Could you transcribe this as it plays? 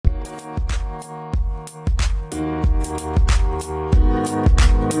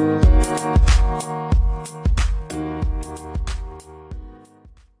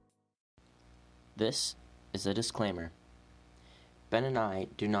This is a disclaimer. Ben and I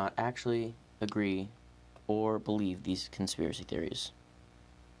do not actually agree or believe these conspiracy theories.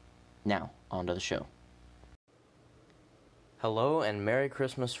 Now, on to the show. Hello and Merry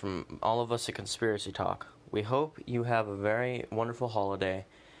Christmas from all of us at Conspiracy Talk. We hope you have a very wonderful holiday,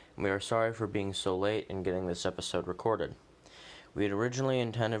 and we are sorry for being so late in getting this episode recorded. We had originally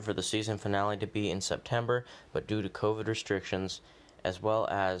intended for the season finale to be in September, but due to COVID restrictions, as well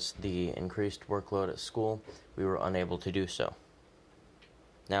as the increased workload at school, we were unable to do so.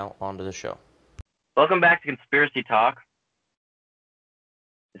 Now, on to the show. Welcome back to Conspiracy Talk.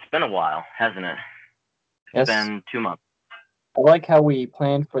 It's been a while, hasn't it? It's been 2 months. I like how we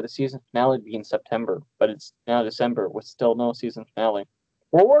planned for the season finale to be in September, but it's now December with still no season finale.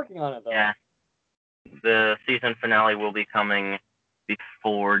 We're working on it, though. Yeah. The season finale will be coming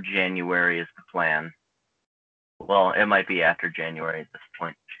before January is the plan. Well, it might be after January at this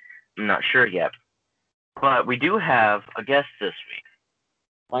point. I'm not sure yet. But we do have a guest this week.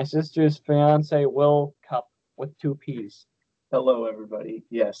 My sister's fiance, Will Cupp, with 2 P's. Hello, everybody.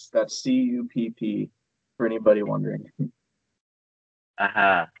 Yes, that's C-U-P-P, for anybody wondering.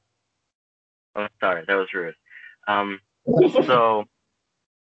 Aha. Oh, sorry, that was rude.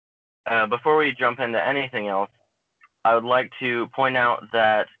 Before we jump into anything else, I would like to point out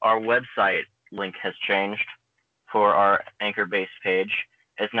that our website link has changed for our Anchor-based page.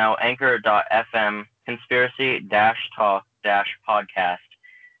 It's now anchor.fm conspiracy-talk-podcast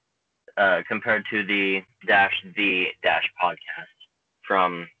compared to the podcast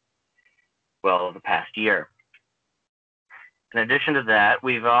from, the past year. In addition to that,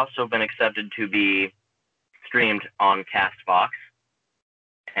 we've also been accepted to be streamed on CastBox,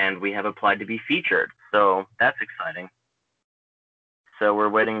 and we have applied to be featured, so that's exciting. So we're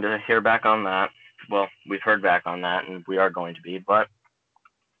waiting to hear back on that. Well, we've heard back on that, and we are going to be, but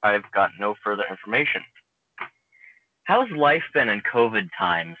I've got no further information. How's life been in COVID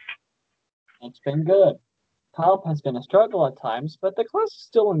times? It's been good. Comp has been a struggle at times, but the class is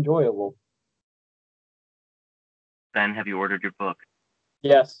still enjoyable. Ben, have you ordered your book?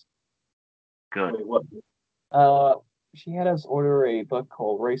 Yes. Good. Wait, what? She had us order a book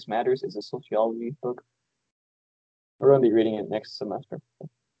called Race Matters. It's a sociology book. We're going to be reading it next semester.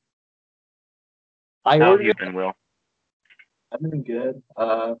 How have you been, Will? I've been good.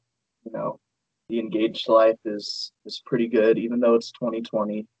 The engaged life is pretty good, even though it's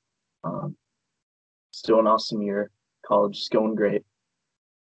 2020. Still an awesome year. College is going great.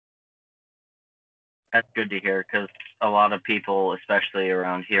 That's good to hear, because a lot of people, especially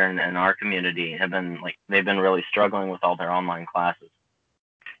around here in our community, they've been really struggling with all their online classes.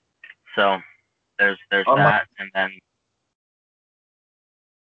 So there's that, and then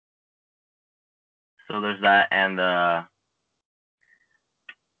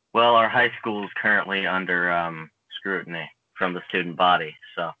our high school is currently under scrutiny from the student body.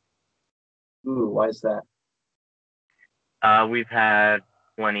 So. Ooh, why is that? We've had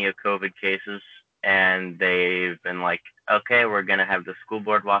plenty of COVID cases, and they've been like, okay, we're going to have the school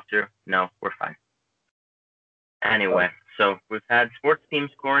board walk through. No, we're fine. Anyway, so we've had sports teams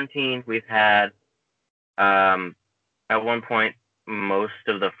quarantined. We've had, at one point, most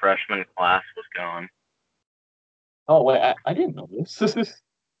of the freshman class was gone. Oh, wait, I didn't know this.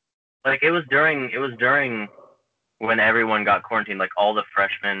 It was during when everyone got quarantined, all the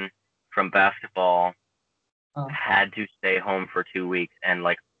freshmen from basketball had to stay home for 2 weeks, and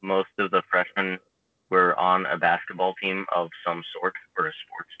most of the freshmen were on a basketball team of some sort, or a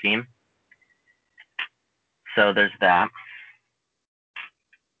sports team. So there's that.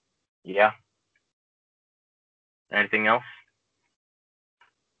 Yeah. Anything else?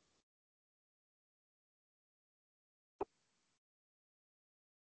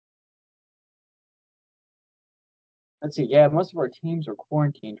 Let's see. Yeah, most of our teams were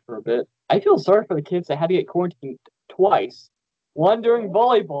quarantined for a bit. I feel sorry for the kids that had to get quarantined twice. One during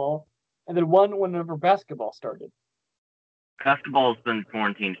volleyball, and then one whenever basketball started. Basketball has been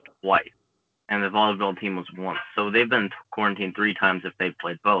quarantined twice, and the volleyball team was once. So they've been quarantined 3 times if they've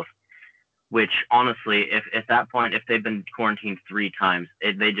played both. Which, honestly, if at that point, if they've been quarantined 3 times,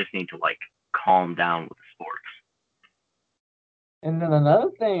 they just need to, calm down with the sports. And then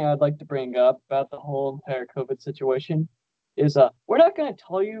another thing I'd like to bring up about the whole entire COVID situation is we're not going to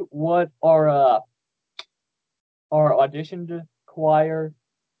tell you what our audition choir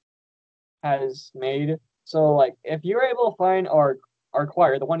has made. So, if you're able to find our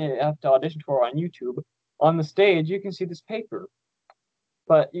choir, the one you have to audition for on YouTube, on the stage, you can see this paper.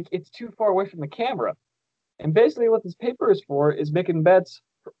 But it's too far away from the camera. And basically what this paper is for is making bets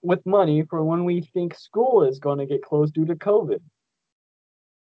with money for when we think school is going to get closed due to COVID.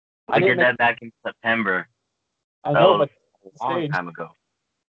 I We didn't did that back in September. I know, Oh, but a long stage. time ago.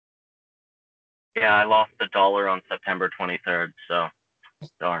 Yeah, I lost $1 on September 23rd, so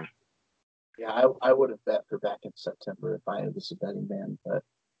darn. Yeah, I would have bet for back in September if I was a betting man, but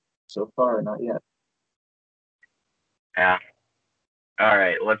so far, not yet. Yeah. All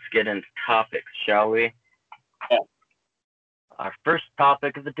right, let's get into topics, shall we? Yeah. Our first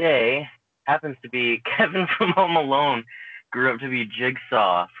topic of the day happens to be Kevin from Home Alone grew up to be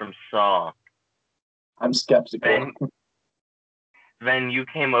Jigsaw from Saw. I'm skeptical. Sven, you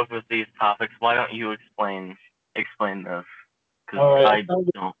came up with these topics. Why don't you explain this? Because All right. I don't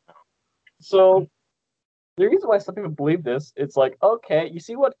know. So the reason why some people believe this, it's like, okay, you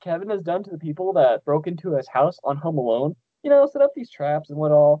see what Kevin has done to the people that broke into his house on Home Alone? Set up these traps and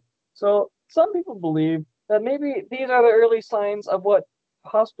what all. So some people believe that maybe these are the early signs of what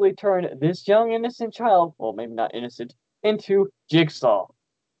possibly turned this young innocent child, well, maybe not innocent, into Jigsaw.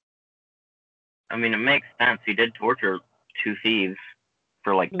 I mean, it makes sense. He did torture 2 thieves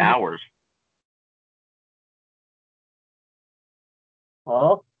for like Mhm. hours.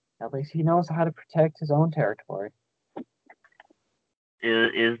 Well, at least he knows how to protect his own territory.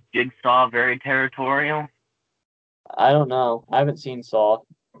 Is Jigsaw very territorial? I don't know. I haven't seen Saw.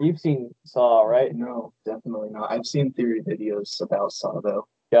 You've seen Saw, right? No, definitely not. I've seen theory videos about Saw though.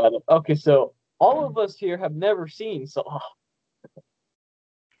 Got it. Okay, so all of us here have never seen Saw.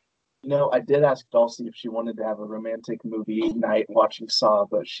 I did ask Dulcie if she wanted to have a romantic movie night watching Saw,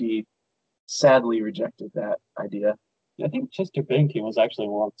 but she sadly rejected that idea. I think Chester Bennington was actually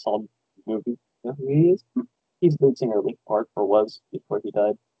one of the Saw movie. You know who he is? He's the lead singer of Linkin Park, or was before he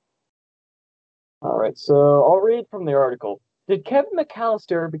died. All right, so I'll read from the article. Did Kevin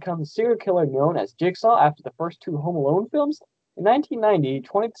McAllister become the serial killer known as Jigsaw after the first 2 Home Alone films? In 1990,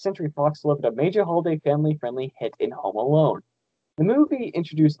 20th Century Fox delivered a major holiday family-friendly hit in Home Alone. The movie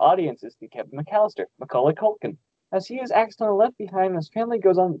introduced audiences to Kevin McAllister, Macaulay Culkin, as he is accidentally left behind when his family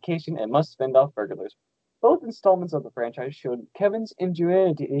goes on vacation and must fend off burglars. Both installments of the franchise showed Kevin's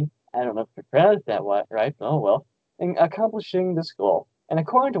ingenuity, I don't know if I pronounced that right, oh well, in accomplishing this goal. And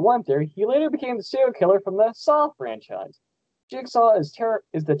according to one theory, he later became the serial killer from the Saw franchise. Jigsaw is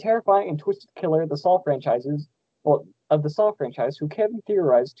the terrifying and twisted killer of the Saw franchise who Kevin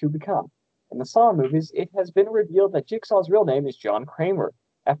theorized to become. In the Saw movies, it has been revealed that Jigsaw's real name is John Kramer,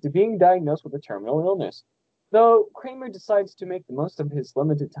 after being diagnosed with a terminal illness. Though Kramer decides to make the most of his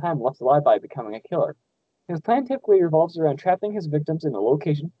limited time left alive by becoming a killer. His plan typically revolves around trapping his victims in a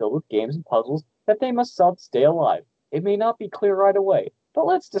location filled with games and puzzles that they must solve to stay alive. It may not be clear right away, but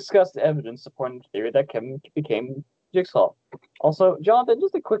let's discuss the evidence supporting the theory that Kevin became Jigsaw. Also, Jonathan,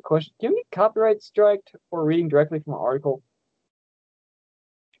 just a quick question. Do you get copyright striked for reading directly from an article?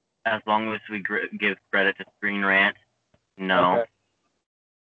 As long as we give credit to Screen Rant. No. Okay.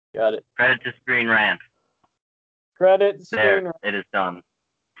 Got it. Credit to Screen Rant. Credit, There, Screen Rant. it is done.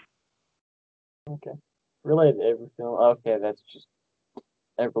 Okay. Related to every film. Okay, that's just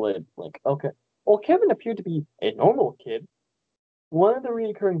a related link. Okay. Well, Kevin appeared to be a normal kid. One of the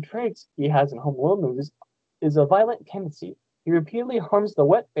recurring traits he has in Home Alone movies is a violent tendency. He repeatedly harms the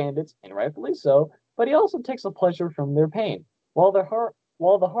wet bandits, and rightfully so, but he also takes a pleasure from their pain. While the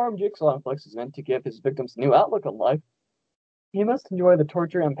harm Jigsaw inflicts is meant to give his victims a new outlook on life, he must enjoy the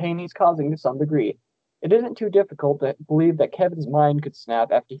torture and pain he's causing to some degree. It isn't too difficult to believe that Kevin's mind could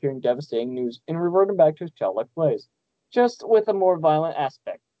snap after hearing devastating news and revert him back to his childlike ways, just with a more violent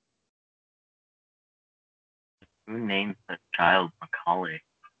aspect. Who names the child Macaulay?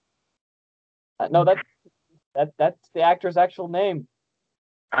 No, that's the actor's actual name.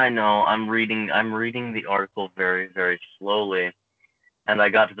 I know. I'm reading the article very, very slowly, and I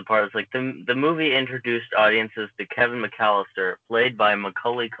got to the part. It's like the movie introduced audiences to Kevin McAllister, played by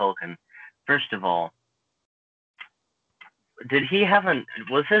Macaulay Culkin. First of all,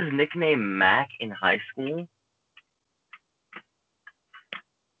 was his nickname Mac in high school?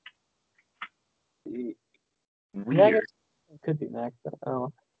 Weird. Yeah, it could be Max, but I don't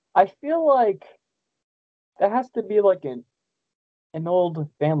know. I feel like that has to be like an old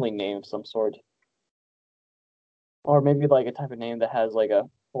family name of some sort. Or maybe like a type of name that has like a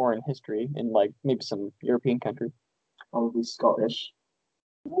foreign history in like maybe some European country. Probably Scottish.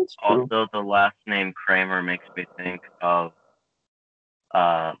 That's true. Also, the last name Kramer makes me think of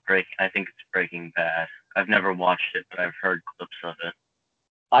I think it's Breaking Bad. I've never watched it, but I've heard clips of it.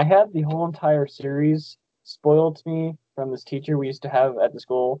 I had the whole entire series spoiled to me from this teacher we used to have at the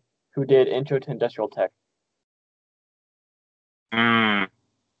school who did Intro to Industrial Tech.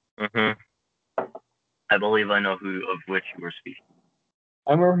 Mm-hmm. I believe I know of which you were speaking.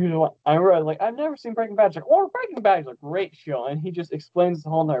 I remember I was like, I've never seen Breaking Bad. He's like, oh, Breaking Bad is a great show, and he just explains the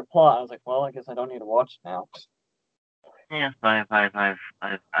whole entire plot. I was like, well, I guess I don't need to watch it now. Yeah, five,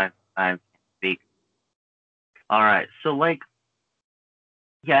 speak. All right, so like,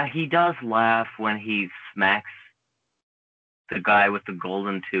 yeah, he does laugh when he smacks the guy with the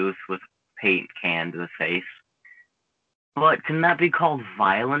golden tooth with paint can to the face. But can that be called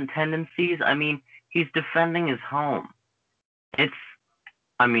violent tendencies? I mean, he's defending his home. It's,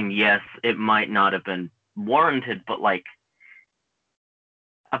 I mean, yes, it might not have been warranted, but like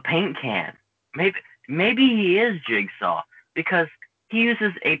a paint can. Maybe he is Jigsaw because he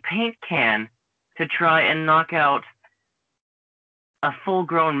uses a paint can to try and knock out a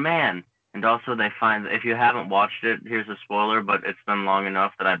full-grown man. And also, they find that if you haven't watched it, here's a spoiler, but it's been long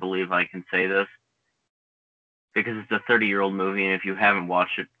enough that I believe I can say this because it's a 30-year-old movie, and if you haven't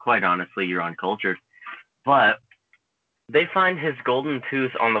watched it, quite honestly, you're uncultured. But they find his golden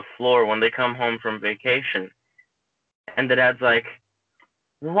tooth on the floor when they come home from vacation, and the dad's like,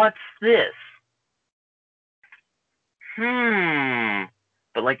 "What's this?"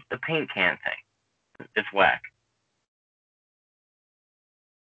 But like the paint can thing, it's whack.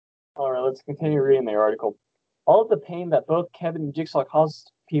 All right, let's continue reading the article. All of the pain that both Kevin and Jigsaw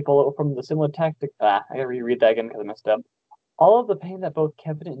caused people from the similar tactic. I gotta reread that again because I messed up. All of the pain that both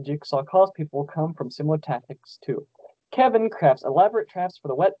Kevin and Jigsaw caused people come from similar tactics too. Kevin crafts elaborate traps for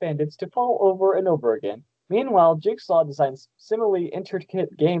the wet bandits to fall over and over again. Meanwhile, Jigsaw designs similarly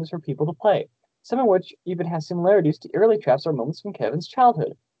intricate games for people to play, some of which even has similarities to early traps or moments from Kevin's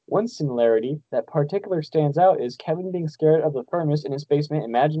childhood. One similarity that particularly stands out is Kevin being scared of the furnace in his basement,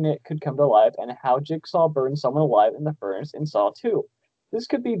 imagining it could come to life, and how Jigsaw burned someone alive in the furnace in Saw 2. This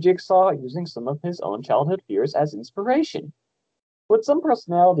could be Jigsaw using some of his own childhood fears as inspiration. With some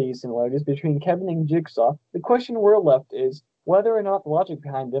personality similarities between Kevin and Jigsaw, the question we're left is whether or not the logic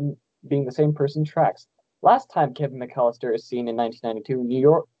behind them being the same person tracks. Last time Kevin McAllister is seen in 1992 New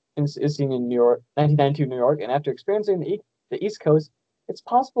York, is seen in New York, 1992 New York, and after experiencing the East Coast, it's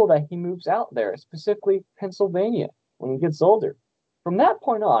possible that he moves out there, specifically Pennsylvania, when he gets older. From that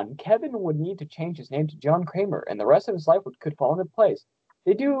point on, Kevin would need to change his name to John Kramer, and the rest of his life could fall into place.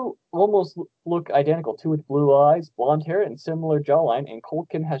 They do almost look identical too, with blue eyes, blonde hair, and similar jawline. And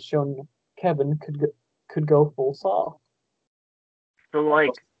Culkin has shown Kevin could go full Saw. So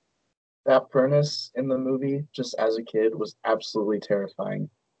like, That furnace in the movie, just as a kid, was absolutely terrifying.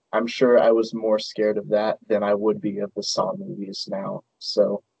 I'm sure I was more scared of that than I would be of the Saw movies now.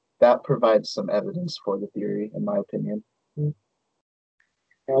 So that provides some evidence for the theory, in my opinion. And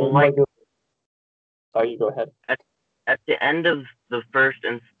well, like sorry, you go ahead. At the end of the first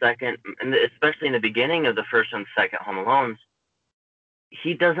and second, and especially in the beginning of the first and second Home Alones,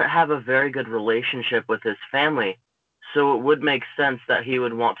 he doesn't have a very good relationship with his family. So it would make sense that he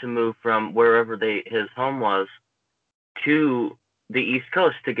would want to move from wherever his home was to the East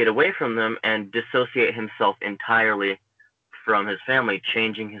Coast to get away from them and dissociate himself entirely from his family,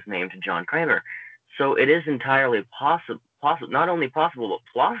 changing his name to John Kramer. So it is entirely possible, not only possible,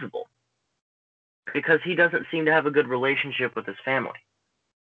 but plausible, because he doesn't seem to have a good relationship with his family.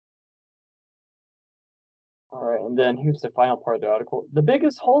 All right, and then here's the final part of the article. The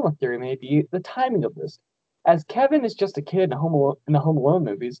biggest hole in the theory may be the timing of this. As Kevin is just a kid in the Home Alone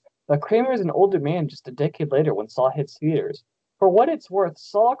movies, but Kramer is an older man just a decade later when Saw hits theaters. For what it's worth,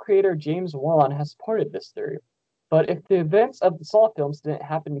 Saw creator James Wan has supported this theory. But if the events of the Saw films didn't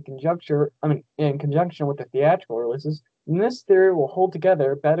happen in conjunction with the theatrical releases, then this theory will hold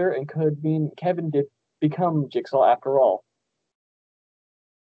together better and could mean Kevin did become Jigsaw after all.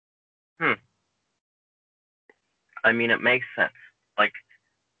 I mean, it makes sense. Like,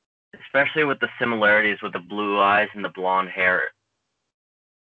 especially with the similarities with the blue eyes and the blonde hair.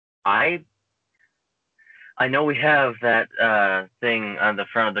 I know we have that thing on the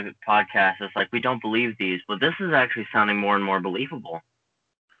front of the podcast. It's like, we don't believe these, but this is actually sounding more and more believable.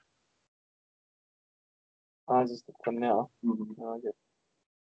 This is the thumbnail. Mm-hmm.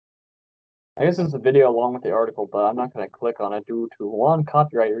 I guess it's a video along with the article, but I'm not going to click on it due to one,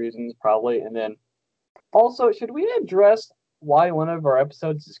 copyright reasons probably, and then also, should we address why one of our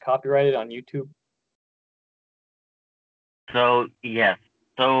episodes is copyrighted on YouTube? So, yes.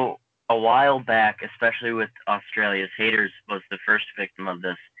 So, a while back, especially with Australia's Haters, was the first victim of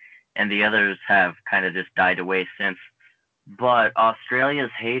this, and the others have kind of just died away since. But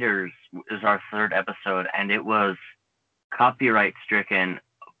Australia's Haters is our third episode, and it was copyright stricken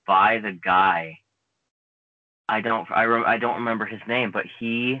by the guy. I don't remember his name, but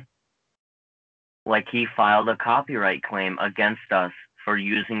he filed a copyright claim against us for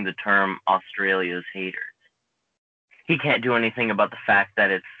using the term Australia's Haters. he can't do anything about the fact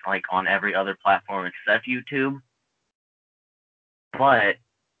that it's like on every other platform except YouTube. But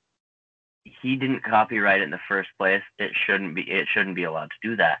he didn't copyright it in the first place. It shouldn't be allowed to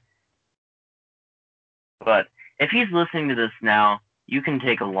do that. But if he's listening to this now, you can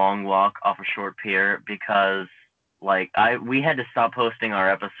take a long walk off a short pier, because we had to stop posting our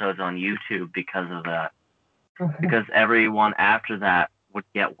episodes on YouTube because of that. Because everyone after that would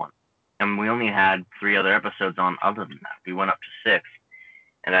get one. And we only had 3 other episodes on other than that. We went up to 6.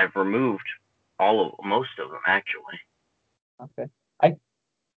 And I've removed most of them, actually. Okay.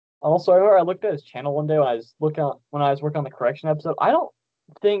 I looked at his channel one day when I was working on the correction episode. I don't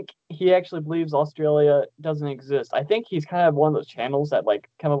think he actually believes Australia doesn't exist. I think he's kind of one of those channels that like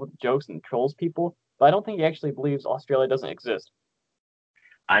come up with jokes and trolls people, but I don't think he actually believes Australia doesn't exist.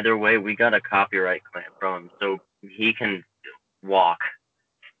 Either way, we got a copyright claim from him, so he can walk.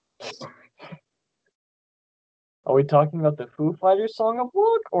 Are we talking about the Foo Fighters song of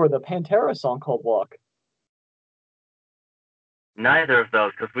Walk or the Pantera song called Walk? Neither of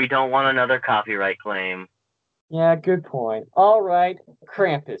those, because we don't want another copyright claim. Yeah, good point. All right,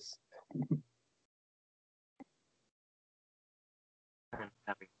 Krampus. I'm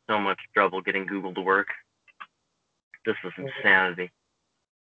having so much trouble getting Google to work. This is insanity.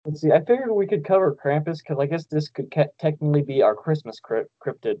 Let's see, I figured we could cover Krampus because I guess this could technically be our Christmas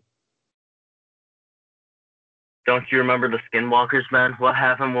cryptid. Don't you remember the Skinwalkers, man? What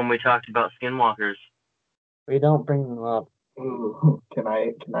happened when we talked about Skinwalkers? We don't bring them up. Ooh, can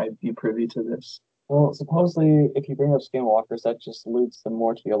I be privy to this? Well, supposedly, if you bring up Skinwalkers, that just leads them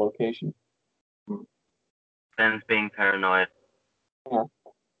more to your location. Ben's being paranoid. Yeah.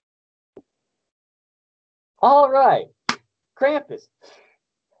 All right, Krampus.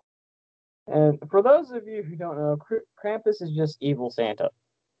 And for those of you who don't know, Krampus is just evil Santa.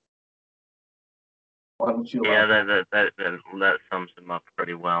 Why don't you? Yeah, that sums him up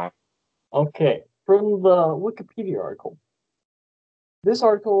pretty well. Okay, from the Wikipedia article. This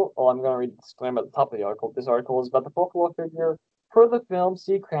article, I'm going to read the disclaimer at the top of the article. This article is about the folklore figure. Per the film,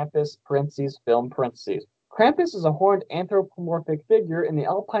 see Krampus, film, Krampus is a horned anthropomorphic figure in the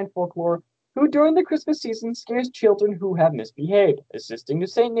Alpine folklore who during the Christmas season scares children who have misbehaved, assisting to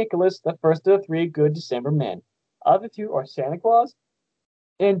St. Nicholas, the first of the 3 good December men. Other 2 are Santa Claus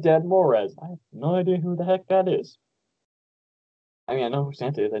and Ded Mores. I have no idea who the heck that is. I mean, I know who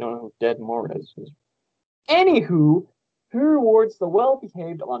Santa is. I don't know who Ded Mores is. Anywho, who rewards the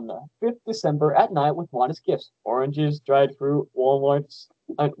well-behaved on the 5th December at night with modest gifts. Oranges, dried fruit, walnuts,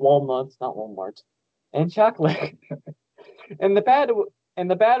 not walmarts, and chocolate. and the bad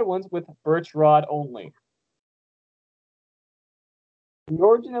ones with birch rod only. The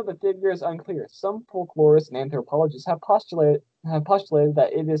origin of the figure is unclear. Some folklorists and anthropologists have postulated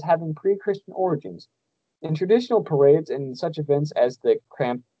that it is having pre-Christian origins. In traditional parades and such events as the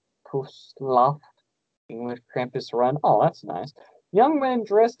Krampuslauf, English Krampus Run, oh, that's nice. Young men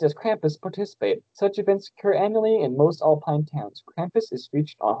dressed as Krampus participate. Such events occur annually in most Alpine towns. Krampus is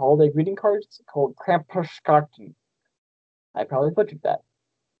featured on holiday greeting cards called Krampuskarten. I probably butchered that.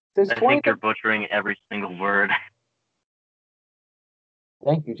 I think you're butchering every single word.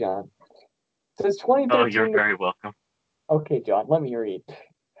 Thank you, John. Since 2013, oh, you're very welcome. Okay, John, let me read.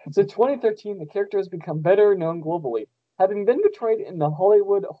 Since 2013, the character has become better known globally, having been portrayed in the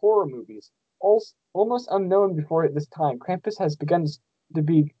Hollywood horror movies. Almost unknown before this time, Krampus has begun to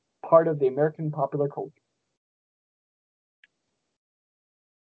be part of the American popular culture.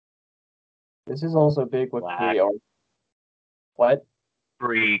 This is also big with the What?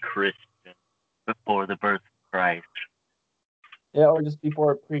 Pre-Christian, before the birth of Christ. Yeah, or just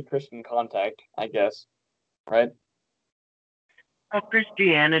before pre-Christian contact, I guess. Right? Well,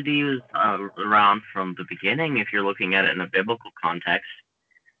 Christianity was around from the beginning, if you're looking at it in a biblical context.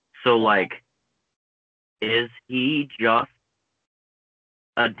 So, like, is he just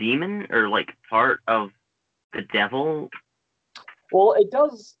a demon or, like, part of the devil? Well, it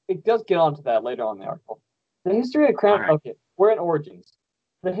does get onto that later on in the article. The history of Krampus... Right. Okay, we're in Origins.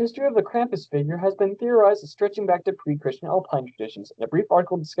 The history of the Krampus figure has been theorized as stretching back to pre-Christian Alpine traditions. In a brief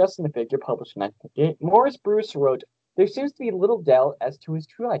article discussing the figure published in 1958, Morris Bruce wrote, "There seems to be little doubt as to his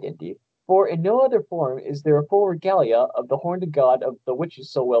true identity, for in no other form is there a full regalia of the horned god of the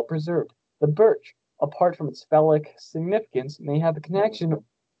witches so well preserved. The birch, apart from its phallic significance, may have a connection..."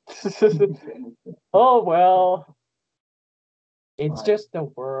 Oh, well. It's just a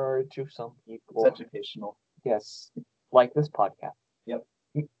word to some people. It's educational. Yes, like this podcast. Yep.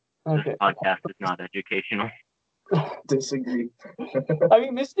 Okay. This podcast is not educational. Disagree. I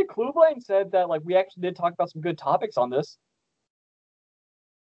mean, Mr. Klublane said that we actually did talk about some good topics on this.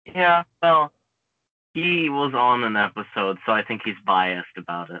 Yeah, well, He was on an episode, so I think he's biased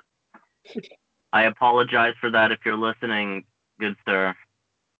about it. I apologize for that if you're listening, good sir.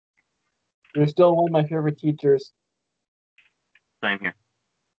 You're still one of my favorite teachers. Same here.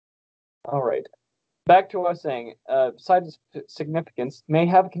 All right. Back to what I was saying. Besides its significance, may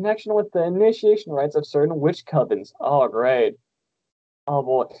have a connection with the initiation rites of certain witch covens. Oh, great. Oh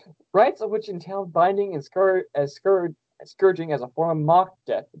boy. Rites of which entailed binding and scourging as a form of mock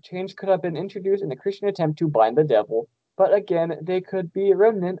death. The change could have been introduced in the Christian attempt to bind the devil, but again, they could be a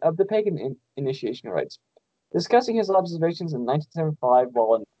remnant of the pagan initiation rites. Discussing his observations in 1975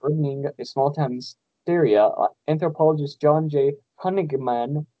 while interning a small town in Styria, anthropologist John J.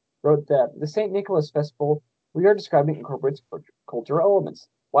 Honigman wrote that the St. Nicholas Festival we are describing incorporates cultural elements,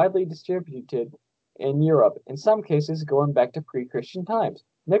 widely distributed in Europe, in some cases going back to pre-Christian times.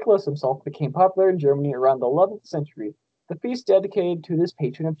 Nicholas himself became popular in Germany around the 11th century. The feast dedicated to this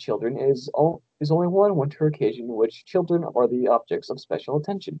patron of children is only one winter occasion in which children are the objects of special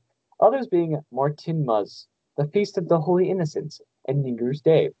attention, others being Martinmas, the Feast of the Holy Innocents, and New Year's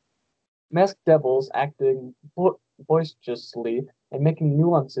Day. Masked devils acting boisterously and making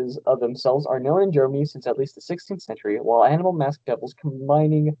nuances of themselves are known in Germany since at least the 16th century, while animal masked devils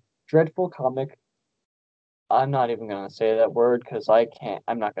combining dreadful comic. I'm not even going to say that word because I can't.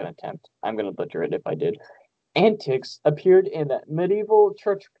 I'm not going to attempt. I'm going to butcher it if I did. Antics appeared in medieval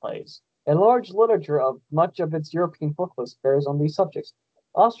church plays. A large literature of much of its European folklore bears on these subjects.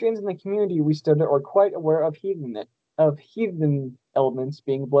 Austrians in the community we studied are quite aware of heathen elements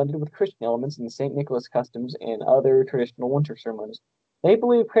being blended with Christian elements in the St. Nicholas customs and other traditional winter ceremonies. They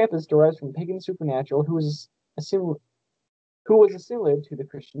believe Krampus derives from pagan supernatural who was assimilated to the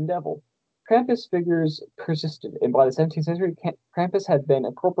Christian devil. Krampus figures persisted, and by the 17th century, Krampus had been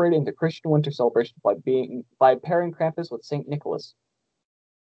incorporated into Christian winter celebration by pairing Krampus with St. Nicholas.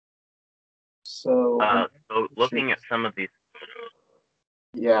 So looking at some of these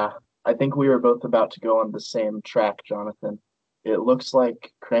yeah, I think we were both about to go on the same track, Jonathan. It looks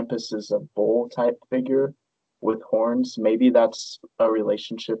like Krampus is a bull type figure with horns. Maybe that's a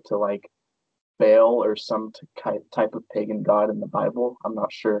relationship to like Baal or some type of pagan god in the Bible. I'm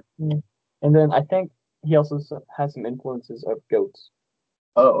not sure. And then I think he also has some influences of goats.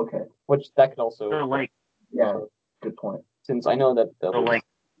 Oh, okay. Which that could also yeah, good point. Since I know that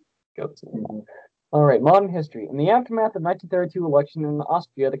goats. All right, modern history. In the aftermath of the 1932 election in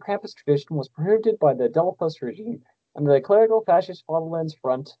Austria, the Krampus tradition was prohibited by the Dollfuss regime under the clerical fascist Fatherland's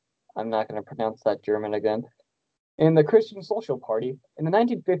Front. I'm not going to pronounce that German again. In the Christian Social Party, in the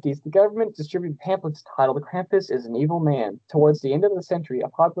 1950s, the government distributed pamphlets titled "Krampus is an Evil Man." Towards the end of the century, a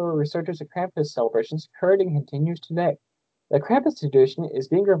popular resurgence of Krampus celebrations occurred and continues today. The Krampus tradition is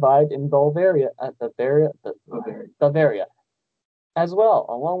being revived in Bavaria, as well,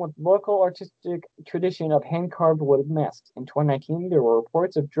 along with local artistic tradition of hand-carved wooden masks. In 2019, there were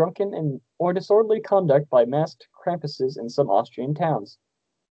reports of drunken or disorderly conduct by masked Krampuses in some Austrian towns.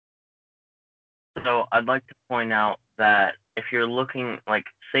 So I'd like to point out that if you're looking, like,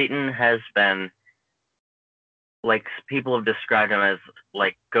 Satan has been, like, people have described him as,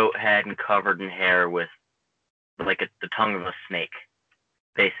 like, goat head and covered in hair with, like, the tongue of a snake,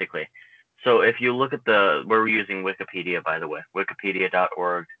 basically. So if you look at we're using Wikipedia, by the way,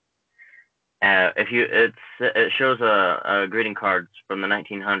 wikipedia.org. It shows a greeting cards from the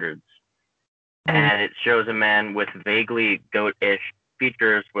 1900s, and it shows a man with vaguely goat-ish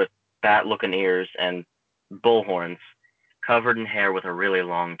features with bat-looking ears and bull horns, covered in hair with a really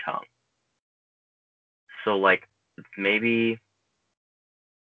long tongue. So, like, maybe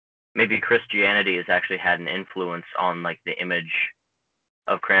Christianity has actually had an influence on, like, the image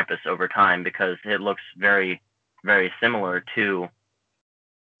of Krampus over time, because it looks very, very similar to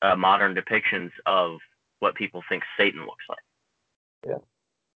modern depictions of what people think Satan looks like. Yeah.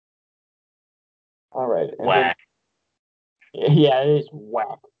 All right. Whack. Yeah, it is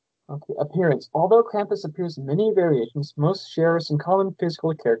whack. Okay. Appearance. Although Krampus appears in many variations, most share some common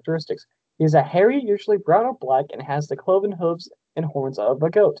physical characteristics. He is a hairy, usually brown or black, and has the cloven hooves and horns of a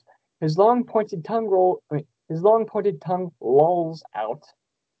goat. His long pointed tongue lolls out.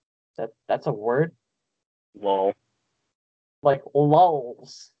 That's a word? Lol. Like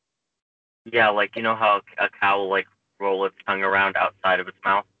lolls. Yeah, like, you know how a cow will, like, roll its tongue around outside of its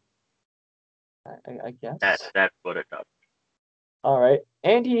mouth? I guess. That's what it does. Alright.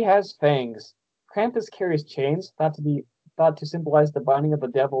 And he has fangs. Krampus carries chains, thought to symbolize the binding of the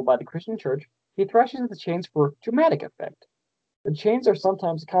devil by the Christian church. He thrashes the chains for dramatic effect. The chains are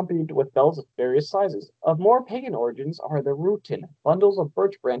sometimes accompanied with bells of various sizes. Of more pagan origins are the Ruten, bundles of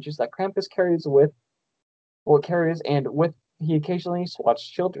birch branches that Krampus carries, and with he occasionally swats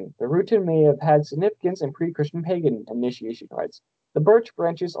children. The routine may have had significance in pre-Christian pagan initiation rites. The birch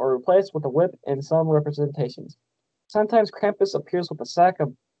branches are replaced with a whip in some representations. Sometimes Krampus appears with a sack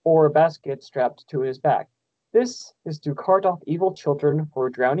or a basket strapped to his back. This is to cart off evil children for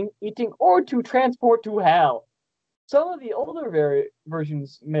drowning, eating, or to transport to hell. Some of the older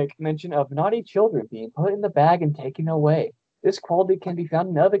versions make mention of naughty children being put in the bag and taken away. This quality can be found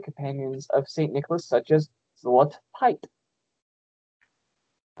in other companions of St. Nicholas, such as Zlot Pite.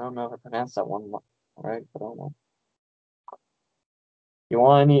 I don't know if I pronounced that one right, but I don't know. You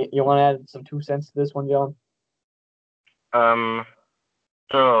want to add some 2 cents to this one, John?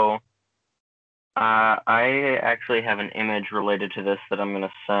 So I actually have an image related to this that I'm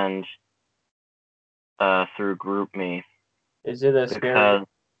gonna send through GroupMe. Is it a scary?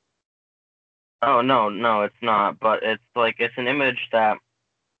 Oh no, it's not. But it's an image that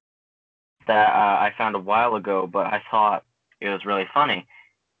I found a while ago, but I thought it was really funny.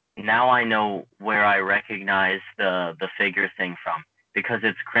 Now I know where I recognize the figure thing from, because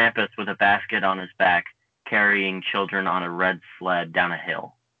it's Krampus with a basket on his back carrying children on a red sled down a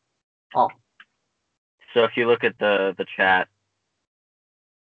hill. Oh. So if you look at the chat,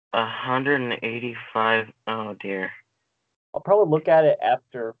 185. Oh dear. I'll probably look at it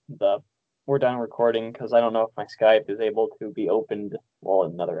after we're done recording, because I don't know if my Skype is able to be opened while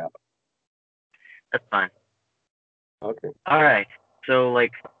in another app. That's fine. Okay. All right. So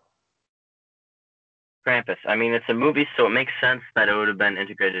Krampus. I mean, it's a movie, so it makes sense that it would have been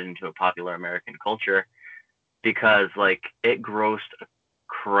integrated into a popular American culture, because it grossed a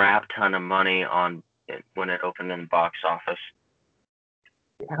crap ton of money on it when it opened in the box office.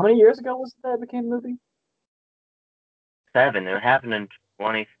 How many years ago was that it became a movie? 7. It happened in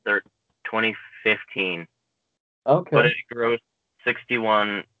 2015. Okay. But it grossed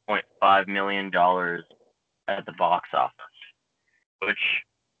 $61.5 million at the box office, which,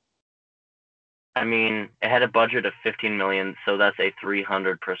 I mean, it had a budget of $15 million, so that's a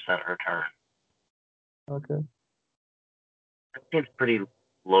 300% return. Okay. That seems pretty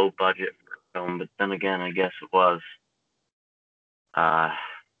low budget for a film, but then again, I guess it was. Where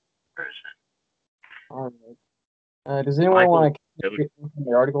is it? All right. Does anyone want to get from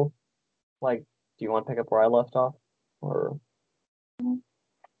the article? Do you want to pick up where I left off, or?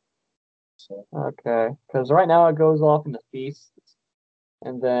 Okay, because right now it goes off into feasts,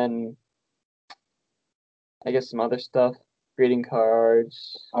 and then I guess some other stuff, greeting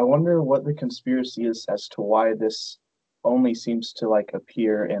cards. I wonder what the conspiracy is as to why this only seems to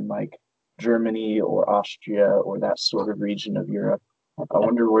appear in Germany or Austria or that sort of region of Europe. I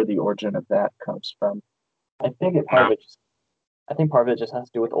wonder where the origin of that comes from. I think part of it just has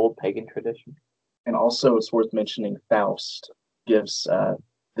to do with old pagan tradition. And also, it's worth mentioning Faust gives off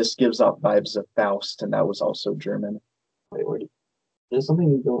vibes of Faust, and that was also German. Wait, is this something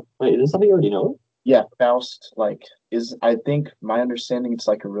you already know? Yeah, Faust is, I think, my understanding, it's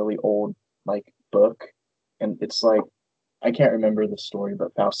a really old book, and it's I can't remember the story,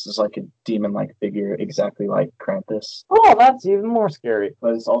 but Faust is a demon figure, exactly like Krampus. Oh, that's even more scary.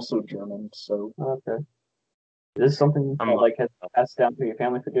 But it's also German, so. Okay. Is this something that has passed down through your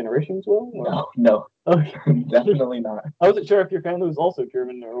family for generations, Will? No. Okay. Definitely not. I wasn't sure if your family was also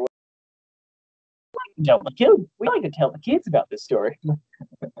German or what. We like to tell the kids about this story.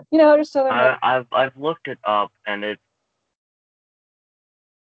 Just so they're I've looked it up, and it's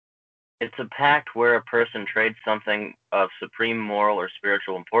a pact where a person trades something of supreme moral or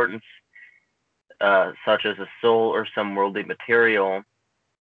spiritual importance, such as a soul or some worldly material,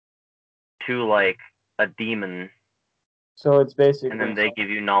 to a demon. So it's basically. And then they give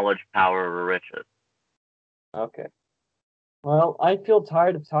you knowledge, power, or riches. Okay. Well, I feel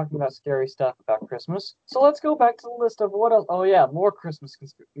tired of talking about scary stuff about Christmas, so let's go back to the list of what else. Oh yeah, more Christmas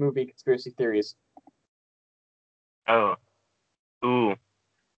movie conspiracy theories. Oh. Ooh.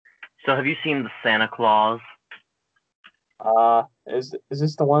 So have you seen the Santa Claus? Is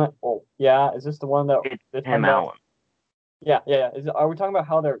this the one? Oh yeah, is this the one that? It's Tim Allen. Yeah. Are we talking about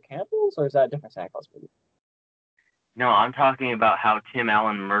how they're cannibals, or is that a different Santa Claus movie? No, I'm talking about how Tim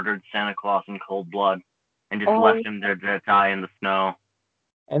Allen murdered Santa Claus in cold blood and just left him there to die in the snow.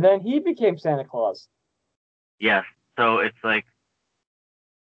 And then he became Santa Claus. Yes. So it's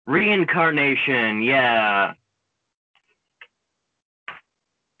reincarnation. Yeah.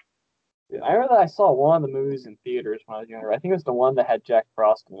 I remember that I saw one of the movies in theaters when I was younger. I think it was the one that had Jack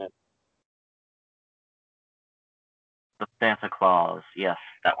Frost in it. The Santa Claus. Yes,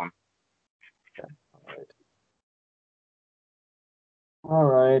 that one. Okay. All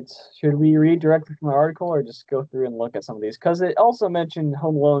right. Should we read directly from the article or just go through and look at some of these? Because it also mentioned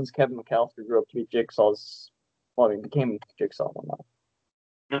Home Alone's Kevin McAllister grew up to be Jigsaw's Well, I mean, became Jigsaw and whatnot.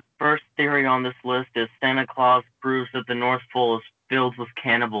 The first theory on this list is Santa Claus proves that the North Pole is filled with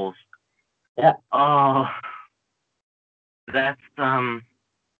cannibals. Yeah. Oh, that's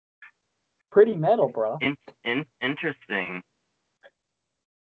Pretty metal, bro. interesting.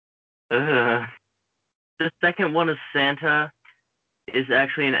 The second one is Santa is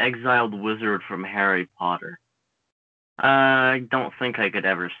actually an exiled wizard from Harry Potter. I don't think I could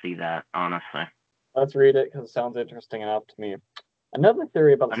ever see that, honestly. Let's read it because it sounds interesting enough to me. Another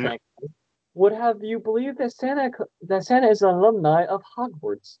theory about the Santa Claus would have you believe that Santa is an alumni of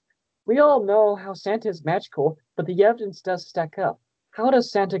Hogwarts. We all know how Santa is magical, but the evidence does stack up. How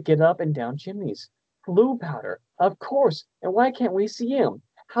does Santa get up and down chimneys? Blue powder, of course. And why can't we see him?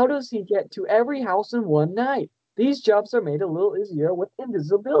 How does he get to every house in one night? These jobs are made a little easier with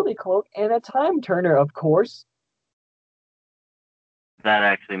invisibility cloak and a time turner, of course. That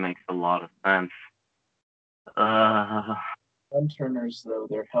actually makes a lot of sense. Time turners, though,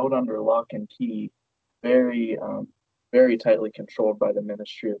 they're held under lock and key, very tightly controlled by the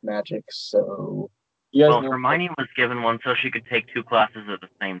Ministry of Magic. So, well, Hermione was given one so she could take 2 classes at the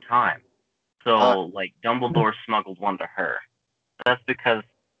same time. So, like, Dumbledore smuggled one to her. That's because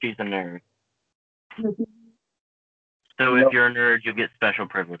she's a nerd. So if you're a nerd, you get special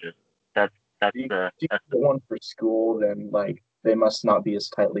privileges. That's the one for school. Then, like, they must not be as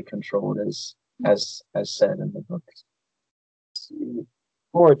tightly controlled as said in the books.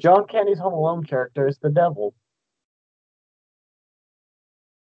 Or John Candy's Home Alone character is the devil.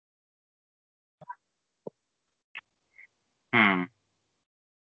 Did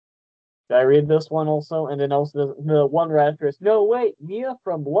I read this one also? And then also the one right after is, no, wait, Mia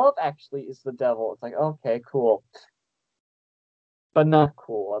from Love actually is the devil. It's like, okay, cool. But not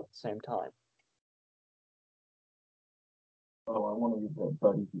cool at the same time. Oh, I want to read that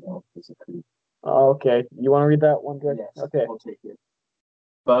Buddy the Elf is a creep. Oh, okay. You want to read that one, Greg? Yes, okay. I'll take it.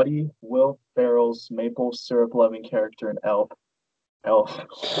 Buddy, Will Ferrell's maple syrup-loving character in Elf,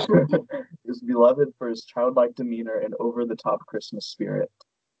 is beloved for his childlike demeanor and over-the-top Christmas spirit.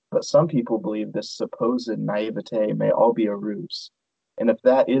 But some people believe this supposed naivete may all be a ruse. And if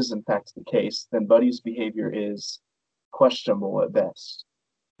that is in fact the case, then Buddy's behavior is questionable at best.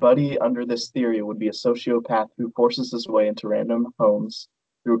 Buddy, under this theory, would be a sociopath who forces his way into random homes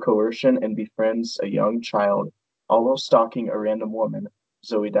through coercion and befriends a young child, all while stalking a random woman,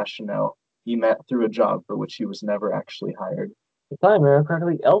 Zooey Deschanel, he met through a job for which he was never actually hired. If I remember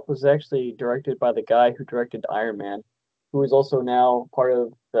correctly, Elf was actually directed by the guy who directed Iron Man, who is also now part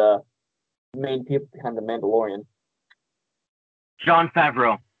of the main people behind The Mandalorian. Jon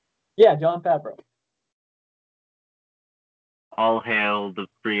Favreau. Yeah, Jon Favreau. All hail the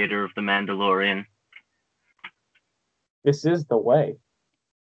creator of The Mandalorian. This is the way.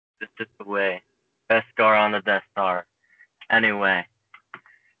 This is the way. Beskar on the Death Star. Anyway.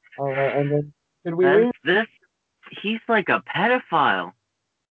 Alright, and then did we read this? He's like a pedophile.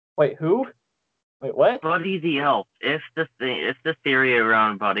 Wait, who? Wait, what? Buddy the Elf. If the theory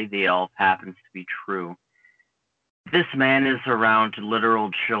around Buddy the Elf happens to be true, this man is around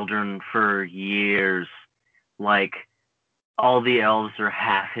literal children for years. Like, all the elves are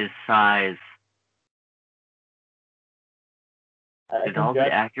half his size. Did all the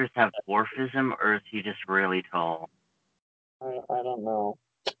actors have dwarfism, or is he just really tall? I don't know.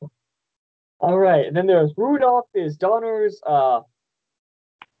 All right, and then there's Rudolph is Donner's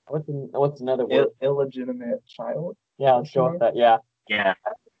what's another word? Illegitimate child. Yeah, let's go with that. Yeah. Yeah.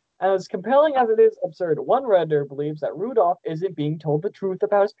 As compelling as it is absurd, one Redder believes that Rudolph isn't being told the truth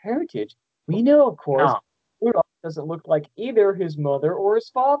about his parentage. We know, of course, Rudolph doesn't look like either his mother or his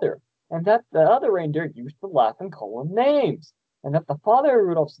father, and that the other reindeer used to laugh and call him names, and that the father of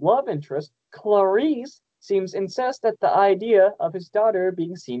Rudolph's love interest, Clarice, seems incensed at the idea of his daughter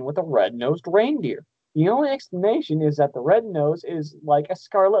being seen with a red-nosed reindeer. The only explanation is that the red nose is like a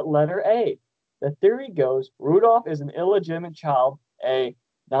scarlet letter A. The theory goes Rudolph is an illegitimate child, a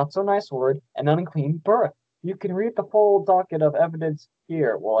not so nice word, an unclean birth. You can read the full docket of evidence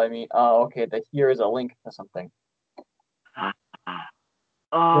here. Well, I mean, okay, here is a link to something.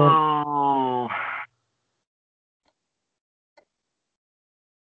 Oh.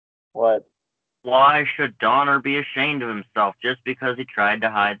 What? Why should Donner be ashamed of himself just because he tried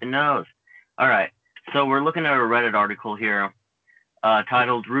to hide the nose? All right, so we're looking at a Reddit article here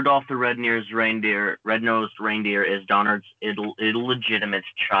titled "Rudolph the Red-Nosed Reindeer is Donner's illegitimate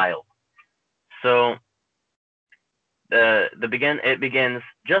child." So it begins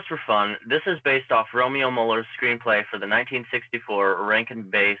just for fun. This is based off Romeo Muller's screenplay for the 1964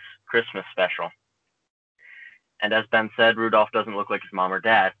 Rankin Bass Christmas special. And as Ben said, Rudolph doesn't look like his mom or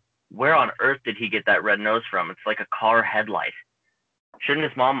dad. where on earth did he get that red nose from? It's like a car headlight. Shouldn't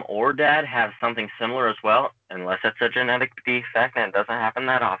his mom or dad have something similar as well? Unless it's a genetic defect, and it doesn't happen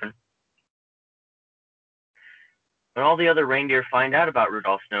that often. When all the other reindeer find out about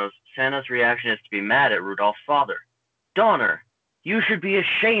Rudolph's nose, Santa's reaction is to be mad at Rudolph's father. Donner, you should be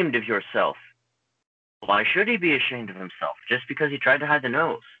ashamed of yourself. Why should he be ashamed of himself? Just because he tried to hide the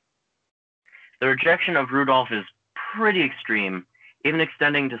nose. The rejection of Rudolph is pretty extreme, even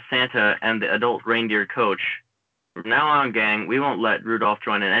extending to Santa and the adult reindeer coach. From now on, gang, we won't let Rudolph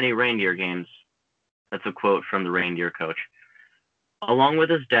join in any reindeer games. That's a quote from the reindeer coach. Along with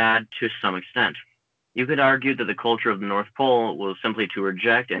his dad, to some extent. You could argue that the culture of the North Pole was simply to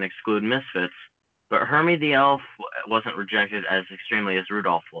reject and exclude misfits, but Hermie the elf wasn't rejected as extremely as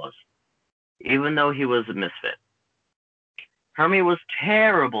Rudolph was, even though he was a misfit. Hermie was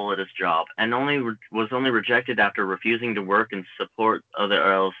terrible at his job and was only rejected after refusing to work and support other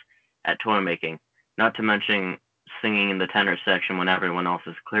elves at toy making, not to mention singing in the tenor section when everyone else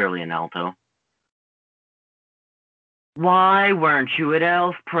is clearly an alto. Why weren't you at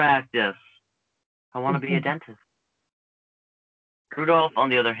elf practice? I want to be a dentist. Rudolph, on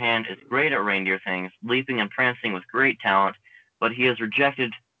the other hand, is great at reindeer things, leaping and prancing with great talent, but he is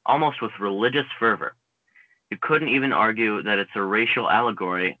rejected almost with religious fervor. You couldn't even argue that it's a racial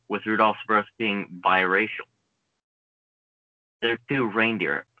allegory, with Rudolph's birth being biracial. They're two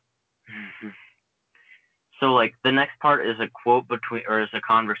reindeer. So, like, the next part is a quote is a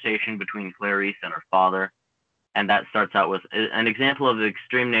conversation between Clarice and her father. And that starts out with an example of the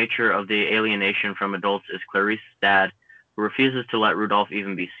extreme nature of the alienation from adults is Clarice's dad, who refuses to let Rudolph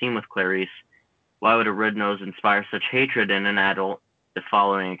even be seen with Clarice. Why would a red nose inspire such hatred in an adult? The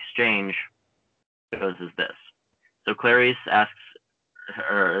following exchange goes as this. So Clarice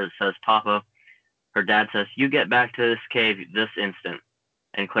says, Papa. Her dad says, you get back to this cave this instant.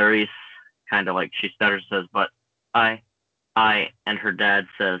 And Clarice kind of like, she stutters, says, but I, and her dad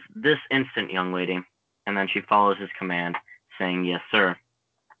says, this instant, young lady. And then she follows his command, saying, yes, sir.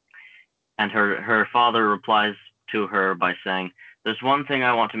 And her father replies to her by saying, there's one thing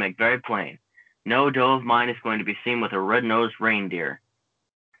I want to make very plain. No doe of mine is going to be seen with a red-nosed reindeer.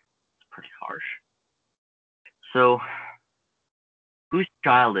 It's pretty harsh. So, whose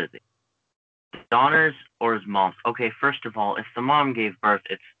child is it? Donner's or his mom's? Okay, first of all, if the mom gave birth,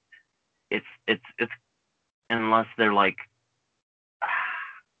 it's unless they're like,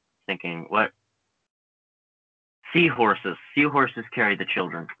 thinking, what? Seahorses. Seahorses carry the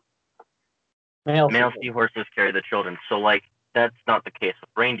children. Male seahorses carry the children. So, like, that's not the case with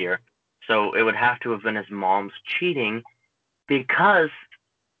reindeer. So it would have to have been his mom's cheating because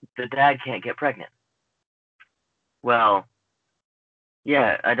the dad can't get pregnant. Well,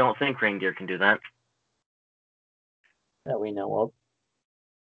 yeah, I don't think reindeer can do that. That we know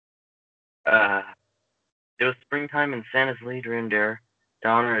of. It was springtime and Santa's lead reindeer,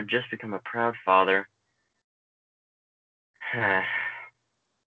 Donner, had just become a proud father.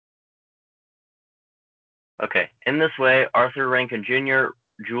 Okay, in this way, Arthur Rankin Jr.,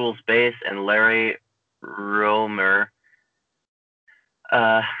 Jules Bass, and Larry Roemer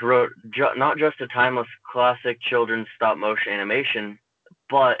wrote not just a timeless classic children's stop-motion animation,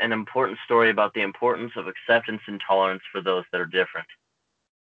 but an important story about the importance of acceptance and tolerance for those that are different.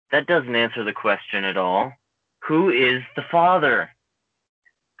 That doesn't answer the question at all. Who is the father?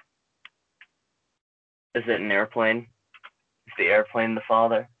 Is it an airplane? Is the airplane the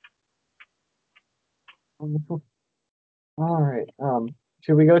father? All right.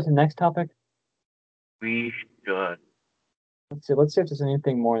 Should we go to the next topic? We should. Let's see if there's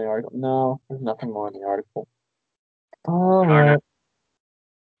anything more in the article. No, there's nothing more in the article. All right.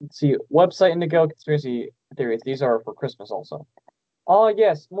 Let's see. Website Indigo conspiracy theories. These are for Christmas also. Oh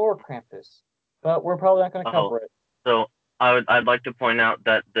yes, more Krampus, but we're probably not going to cover it. So I'd like to point out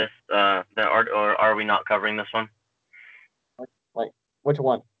that this or are we not covering this one? Like which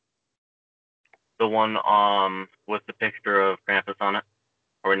one? The one with the picture of Krampus on it.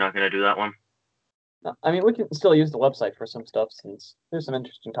 Are we not going to do that one? No, I mean, we can still use the website for some stuff since there's some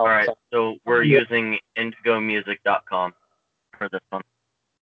interesting topics. All right, so we're using indigomusic.com for this one.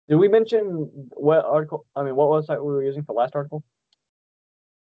 Did we mention what article? I mean, what website we were using for the last article?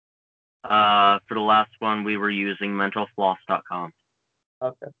 For the last one, we were using mentalfloss.com.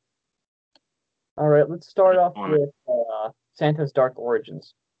 Okay. All right, let's start off with Santa's Dark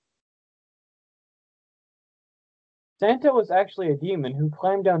Origins. Santa was actually a demon who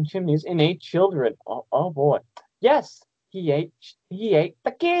climbed down chimneys and ate children. Oh boy. Yes, he ate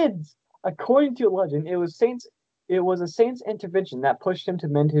the kids. According to legend, it was a saint's intervention that pushed him to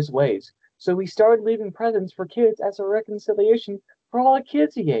mend his ways. So he started leaving presents for kids as a reconciliation for all the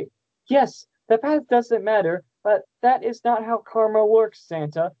kids he ate. Yes, the past doesn't matter, but that is not how karma works,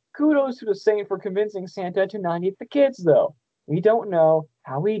 Santa. Kudos to the saint for convincing Santa to not eat the kids, though. We don't know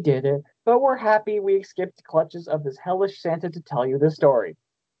how he did it, but we're happy we escaped the clutches of this hellish Santa to tell you the story.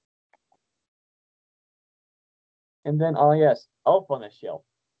 And then, oh yes, Elf on the Shelf.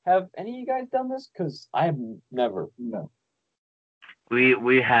 Have any of you guys done this? Because I have never. No.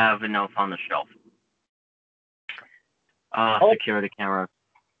 We have an Elf on the Shelf. Security camera.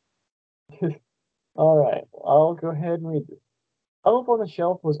 All right, I'll go ahead and read this. Elf on the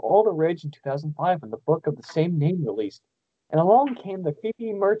Shelf was all the rage in 2005 when the book of the same name released. And along came the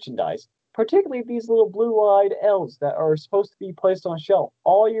creepy merchandise, particularly these little blue-eyed elves that are supposed to be placed on a shelf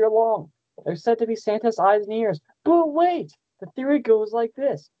all year long. They're said to be Santa's eyes and ears. But wait! The theory goes like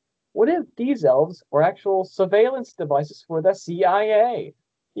this. What if these elves were actual surveillance devices for the CIA?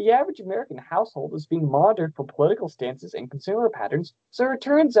 The average American household is being monitored for political stances and consumer patterns, so it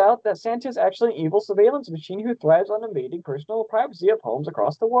turns out that Santa is actually an evil surveillance machine who thrives on invading personal privacy of homes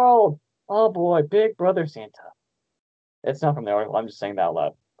across the world. Oh boy, Big Brother Santa. It's not from the article, I'm just saying that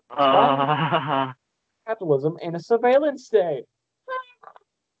out loud. Capitalism in a surveillance state.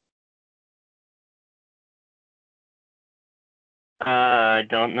 I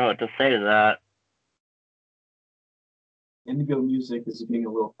don't know what to say to that. Indigo Music is being a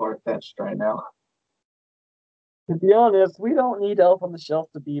little far-fetched right now. To be honest, we don't need Elf on the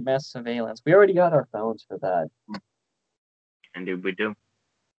Shelf to be mass surveillance. We already got our phones for that. Indeed, we do.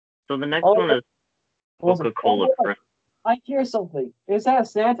 So the next Oh, one is was it- Coca-Cola. oh, I hear something. Is that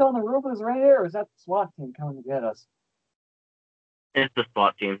Santa on the roof is right there, or is that the SWAT team coming to get us? It's the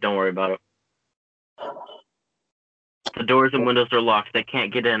SWAT team. Don't worry about it. The doors and windows are locked. They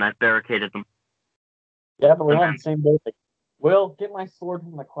can't get in. I've barricaded them. Yeah, but we're not in the same building. Will, get my sword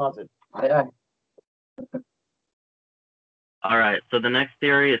from the closet. Aye. All right. So the next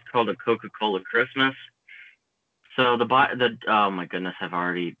theory is called a Coca-Cola Christmas. So oh my goodness, I've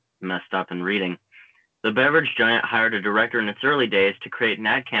already messed up in reading. The beverage giant hired a director in its early days to create an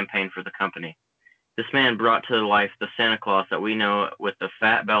ad campaign for the company. This man brought to life the Santa Claus that we know with the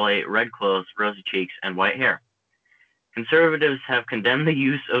fat belly, red clothes, rosy cheeks, and white hair. Conservatives have condemned the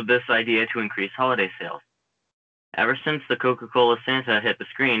use of this idea to increase holiday sales. Ever since the Coca-Cola Santa hit the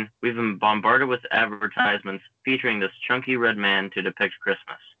screen, we've been bombarded with advertisements featuring this chunky red man to depict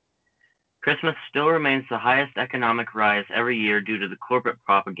Christmas. Christmas still remains the highest economic rise every year due to the corporate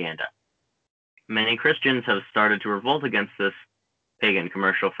propaganda. Many Christians have started to revolt against this pagan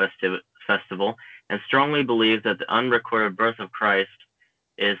commercial festival and strongly believe that the unrecorded birth of Christ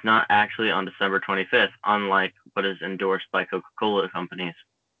is not actually on December 25th, unlike what is endorsed by Coca-Cola companies.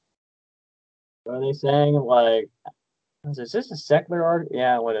 Are they saying, like, is this a secular art?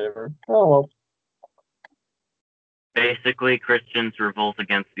 Yeah, whatever. Oh, well. Basically, Christians revolt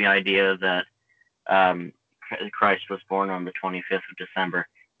against the idea that Christ was born on the 25th of December,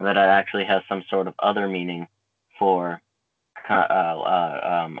 and that it actually has some sort of other meaning for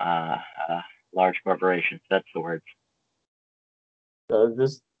large corporations. That's the words. So does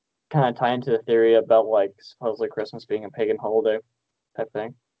this kind of tie into the theory about, like, supposedly Christmas being a pagan holiday type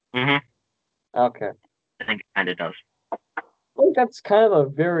thing? Mm-hmm. Okay. I think it kind of does. I think that's kind of a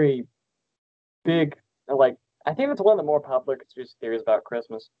very big, like, I think it's one of the more popular conspiracy theories about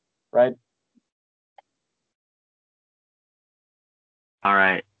Christmas, right? All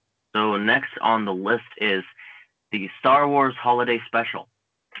right. So next on the list is the Star Wars Holiday Special.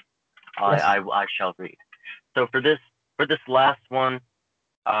 Yes. I shall read. So for this last one,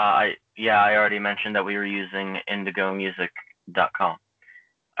 I already mentioned that we were using indigomusic.com.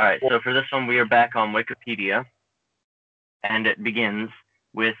 All right, so for this one, we are back on Wikipedia, and it begins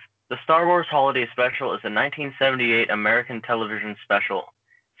with the Star Wars Holiday Special is a 1978 American television special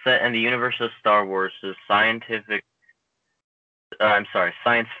set in the universe of Star Wars' science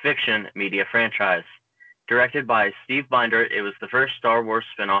fiction media franchise. Directed by Steve Binder, it was the first Star Wars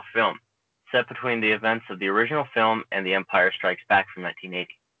spin-off film, set between the events of the original film and The Empire Strikes Back from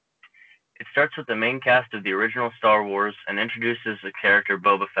 1980. It starts with the main cast of the original Star Wars and introduces the character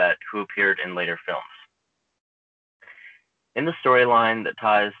Boba Fett, who appeared in later films. In the storyline that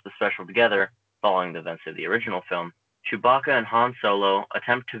ties the special together, following the events of the original film, Chewbacca and Han Solo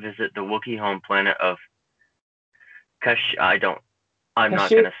attempt to visit the Wookiee home planet of I'm not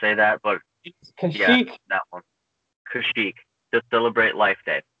going to say that, but Kashyyyk. yeah, that one. Kashyyyk, to celebrate Life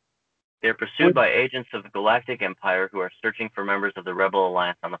Day. They are pursued by agents of the Galactic Empire who are searching for members of the Rebel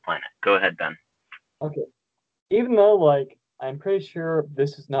Alliance on the planet. Go ahead, Ben. Okay. Even though, like, I'm pretty sure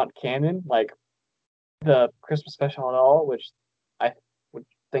this is not canon, like, the Christmas special at all, which I would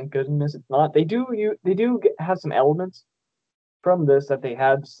thank goodness it's not. They do have some elements from this that they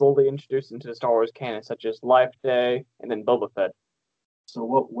had slowly introduced into the Star Wars canon, such as Life Day and then Boba Fett. So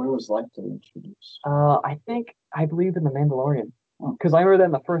where was Life Day introduced? I believe in The Mandalorian. Because I remember that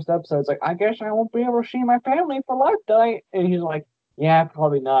in the first episode, it's like, I guess I won't be able to see my family for Life Day. And he's like, yeah,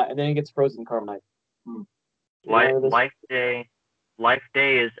 probably not. And then he gets frozen carbonite. Life Day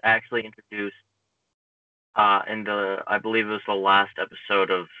is actually introduced in I believe it was the last episode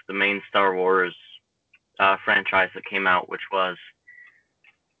of the main Star Wars franchise that came out, which was,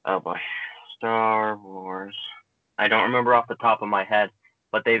 oh boy, Star Wars. I don't remember off the top of my head,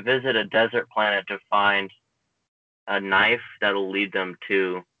 but they visit a desert planet to find a knife that'll lead them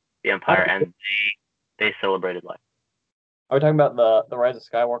to the Empire, and they celebrated life. Are we talking about the Rise of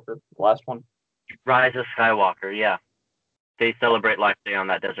Skywalker, the last one? Rise of Skywalker, yeah. They celebrate Life Day on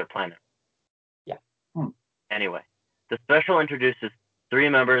that desert planet. Yeah. Anyway, the special introduces 3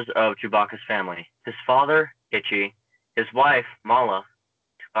 members of Chewbacca's family. His father, Itchy, his wife, Mala.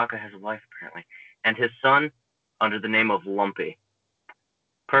 Chewbacca has a wife, apparently. And his son, under the name of Lumpy.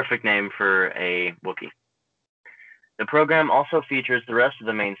 Perfect name for a Wookiee. The program also features the rest of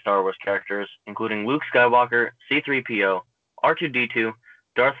the main Star Wars characters, including Luke Skywalker, C-3PO, R2-D2,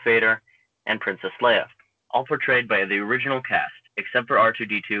 Darth Vader, and Princess Leia, all portrayed by the original cast, except for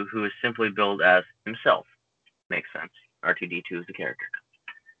R2-D2, who is simply billed as himself. Makes sense. R2-D2 is the character.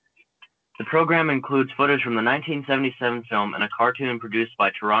 The program includes footage from the 1977 film and a cartoon produced by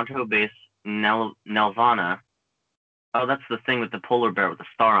Toronto-based Nelvana. Oh, that's the thing with the polar bear with a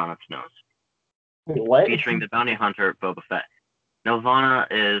star on its nose. Wait, what? Featuring the bounty hunter Boba Fett. Nelvana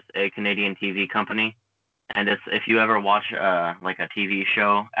is a Canadian TV company, and if you ever watch like a TV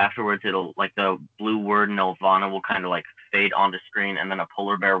show, afterwards it'll, like, the blue word Nelvana will kind of like fade onto screen, and then a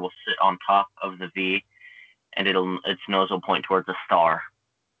polar bear will sit on top of the V, and its nose will point towards a star.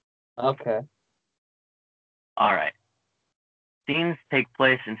 Okay. All right. Scenes take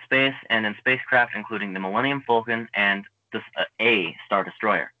place in space and in spacecraft, including the Millennium Falcon and a Star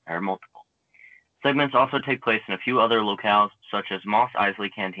Destroyer. There are multiple. Segments also take place in a few other locales, such as Mos Eisley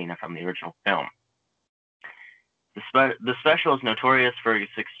Cantina from the original film. The special is notorious for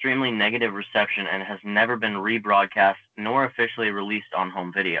its extremely negative reception and has never been rebroadcast nor officially released on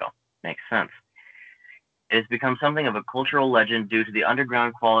home video. Makes sense. It has become something of a cultural legend due to the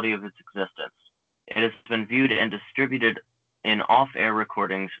underground quality of its existence. It has been viewed and distributed in off-air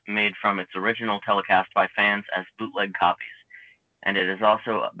recordings made from its original telecast by fans as bootleg copies, and it has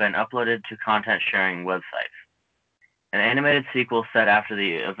also been uploaded to content-sharing websites. An animated sequel set after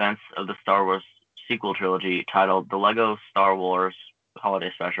the events of the Star Wars sequel trilogy, titled The Lego Star Wars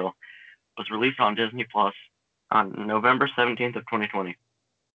Holiday Special, was released on Disney Plus on November 17th of 2020.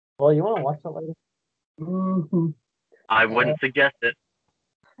 Well, you want to watch that later? Mm-hmm. I wouldn't suggest it.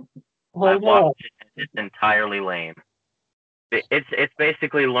 Why I've not? watched it, and it's entirely lame. It's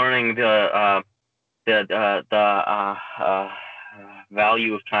basically learning the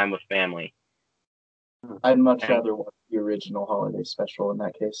value of time with family. I'd much rather watch the original holiday special in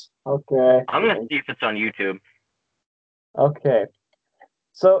that case. Okay. I'm gonna see if it's on YouTube. Okay.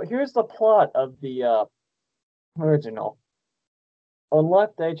 So here's the plot of the original. On Life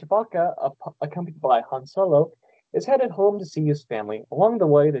Day, Chewbacca, accompanied by Han Solo, is headed home to see his family. Along the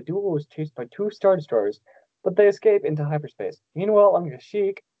way, the duo is chased by 2 Star Destroyers, but they escape into hyperspace. Meanwhile, on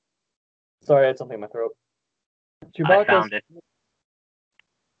Kashyyyk... Sorry, I had something in my throat. I found it.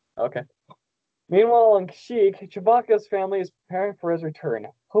 Okay. Meanwhile, on Kashyyyk, Chewbacca's family is preparing for his return.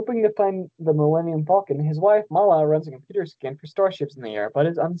 Hoping to find the Millennium Falcon, his wife, Mala, runs a computer scan for starships in the air, but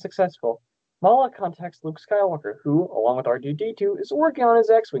is unsuccessful. Mala contacts Luke Skywalker, who, along with R2-D2, is working on his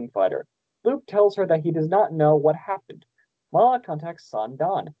X-Wing fighter. Luke tells her that he does not know what happened. Mala contacts San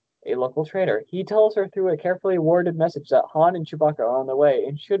Don, a local trader. He tells her through a carefully worded message that Han and Chewbacca are on the way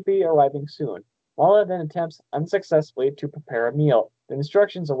and should be arriving soon. Mala then attempts unsuccessfully to prepare a meal, the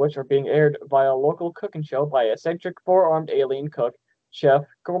instructions of which are being aired via a local cooking show by eccentric 4-armed alien cook, Chef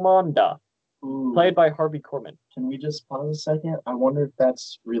Gormanda, played by Harvey Korman. Can we just pause a second? I wonder if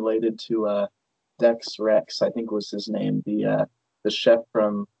that's related to Dex Rex, I think was his name, the chef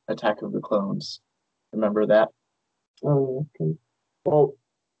from Attack of the Clones. Remember that? Oh, okay. Well,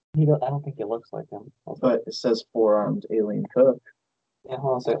 I don't think he looks like him. But it says 4-armed alien cook. Yeah,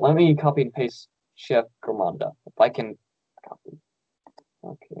 hold on a second. Let me copy and paste Chef Gormanda. If I can copy.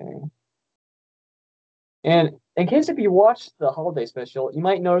 Okay. And in case if you watched the holiday special, you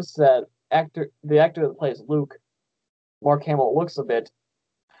might notice that the actor that plays Luke, Mark Hamill, looks a bit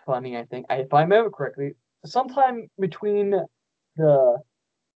funny, I think. If I remember correctly, sometime between the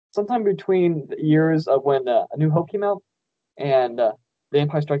years of when A New Hope came out and The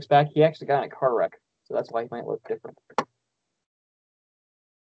Empire Strikes Back, he actually got in a car wreck. So that's why he might look different.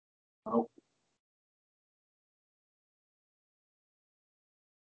 Oh,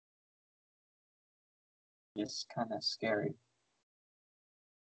 It's kind of scary.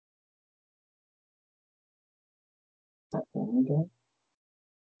 that Family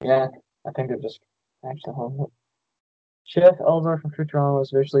Guy? Yeah, I think they're just actually home. Chef Elzar from Futurama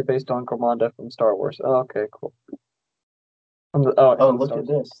was visually based on Commander from Star Wars. Oh, okay, cool. Oh, from the look Star at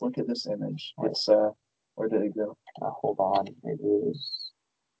Wars. this. Look at this image. Wait. It's where did it go? Hold on. It is.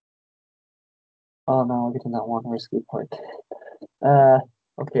 Oh no, I'll get to that one risky part.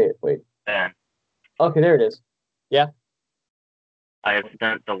 Okay, wait. Ben, Okay, there it is. Yeah. I have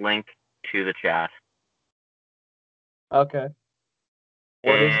sent the link to the chat. Okay.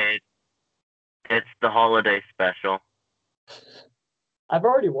 What is? It's the holiday special. I've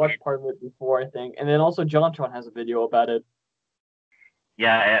already watched part of it before, I think, and then also JonTron has a video about it.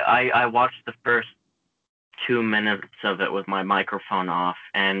 Yeah, I watched the first 2 minutes of it with my microphone off,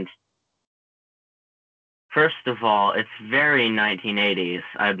 and first of all, it's very 1980s,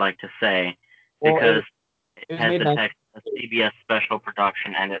 I'd like to say, Well, because it it was has made the text of CBS special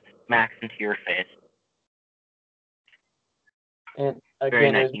production, and it smacks into your face. and Very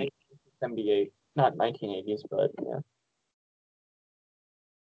again, it was 1980s. made in 1978, not 1980s, but yeah.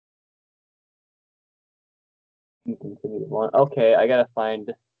 You continue on. Okay, I gotta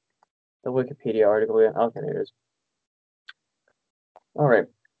find the Wikipedia article again. Okay, there it is. All right.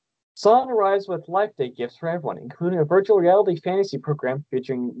 Son arrives with Life Day gifts for everyone, including a virtual reality fantasy program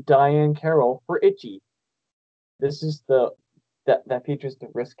featuring Diane Carroll for Itchy. This is that features the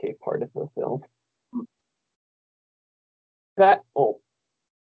risque part of the film.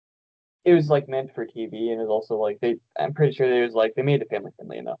 It was like meant for TV, and it was also like I'm pretty sure they made it family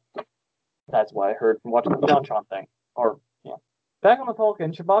friendly enough. That's what I heard from watching the JonTron thing. Or yeah. Back on the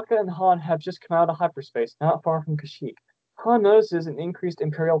Falcon, Chewbacca and Han have just come out of hyperspace, not far from Kashyyyk. Han notices an increased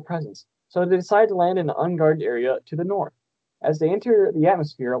Imperial presence, so they decide to land in an unguarded area to the north. As they enter the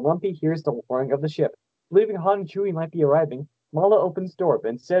atmosphere, Lumpy hears the roaring of the ship. Believing Han and Chewie might be arriving, Mala opens the door, but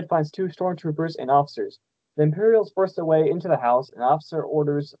instead finds two stormtroopers and officers. The Imperials force their way into the house, and an officer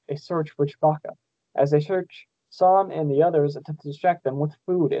orders a search for Chewbacca. As they search, San and the others attempt to distract them with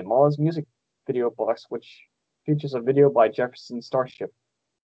food and Mala's music video box, which features a video by Jefferson Starship.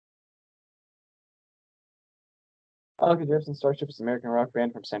 Okay, Jefferson Starship is an American rock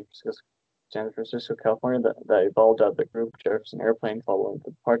band from San Francisco, California that evolved out of the group Jefferson Airplane following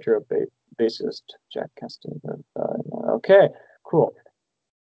the departure of bassist Jack Keston. Okay, cool.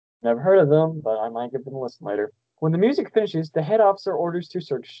 Never heard of them, but I might give them a listen later. When the music finishes, the head officer orders the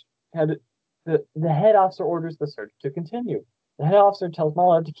search to continue. The head officer tells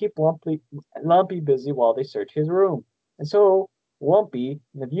Mala to keep Lumpy busy while they search his room. And so Lumpy,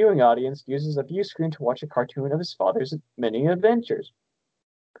 in the viewing audience, uses a view screen to watch a cartoon of his father's many adventures.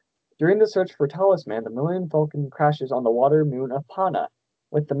 During the search for Talisman, the Millennium Falcon crashes on the water moon of Pana,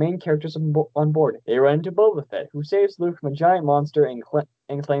 with the main characters on board. They run into Boba Fett, who saves Luke from a giant monster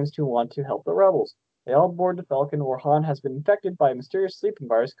and claims to want to help the rebels. They all board the Falcon, where Han has been infected by a mysterious sleeping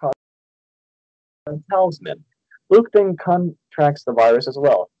virus called Talisman. Luke then contracts the virus as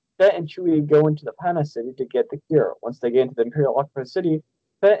well. Fett and Chewie go into the Pana City to get the cure. Once they get into the Imperial occupied city,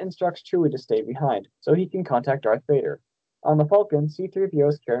 Fett instructs Chewie to stay behind, so he can contact Darth Vader. On the Falcon, C-3PO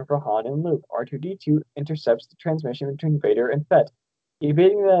is caring for Han and Luke. R2-D2 intercepts the transmission between Vader and Fett.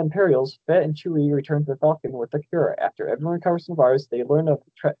 Evading the Imperials, Fett and Chewie return to the Falcon with the cure. After everyone recovers from the virus, they learn of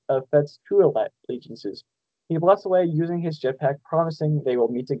Fett's true allegiances. He bluffs away using his jetpack, promising they will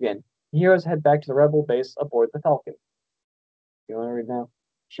meet again. The heroes head back to the Rebel base aboard the Falcon. You want to read now?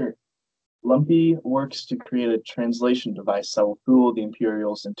 Sure. Lumpy works to create a translation device that will fool the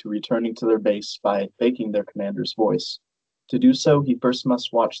Imperials into returning to their base by faking their commander's voice. To do so, he first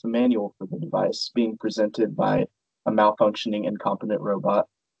must watch the manual for the device, being presented by a malfunctioning, incompetent robot,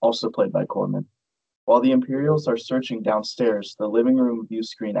 also played by Corman. While the Imperials are searching downstairs, the living room view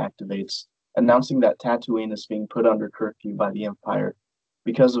screen activates, announcing that Tatooine is being put under curfew by the Empire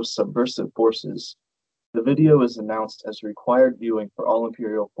because of subversive forces. The video is announced as required viewing for all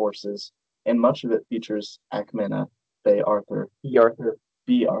Imperial forces, and much of it features Ackmena, B. Arthur.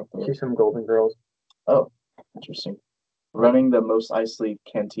 She's from Golden Girls. Oh, interesting. Running the Mos Eisley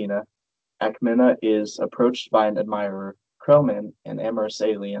Cantina, Ackmena is approached by an admirer, Krellman, an amorous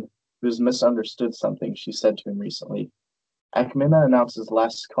alien, who has misunderstood something she said to him recently. Ackmena announces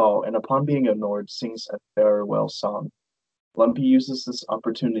last call, and upon being ignored, sings a farewell song. Lumpy uses this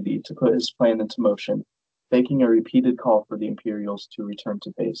opportunity to put his plan into motion, faking a repeated call for the Imperials to return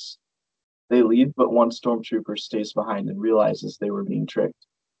to base. They leave, but one stormtrooper stays behind and realizes they were being tricked.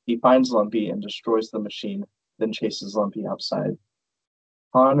 He finds Lumpy and destroys the machine, then chases Lumpy outside.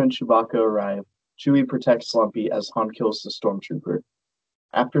 Han and Chewbacca arrive. Chewie protects Lumpy as Han kills the stormtrooper.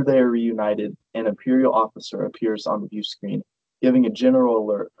 After they are reunited, an Imperial officer appears on the view screen, giving a general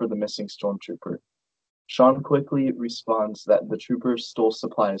alert for the missing stormtrooper. Sean quickly responds that the troopers stole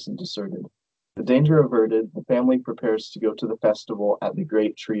supplies and deserted. The danger averted, the family prepares to go to the festival at the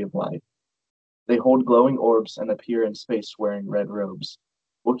Great Tree of Life. They hold glowing orbs and appear in space wearing red robes.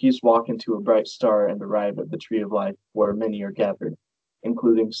 Wookiees walk into a bright star and arrive at the Tree of Life, where many are gathered,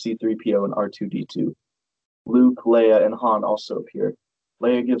 including C-3PO and R2-D2. Luke, Leia, and Han also appear.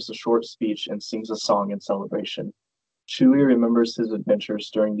 Leia gives a short speech and sings a song in celebration. Chewie remembers his adventures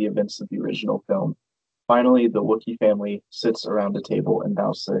during the events of the original film. Finally, the Wookiee family sits around a table and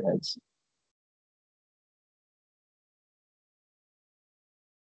bows their heads.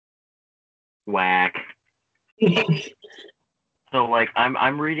 Whack. So, like,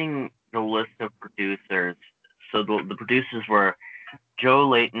 I'm reading the list of producers. So the producers were Joe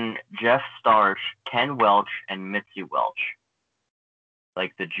Layton, Jeff Starch, Ken Welch, and Mitzi Welch,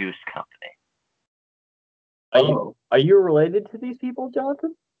 like the juice company. Are you related to these people,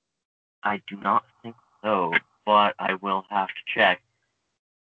 Jonathan? I do not think so, but I will have to check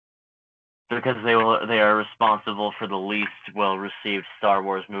because they are responsible for the least well-received Star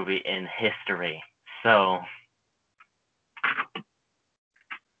Wars movie in history. So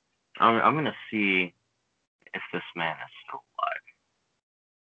I'm gonna see if this man is still alive.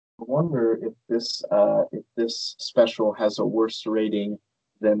 I wonder if this special has a worse rating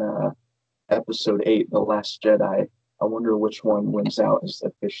than Episode 8, The Last Jedi. I wonder which one wins out as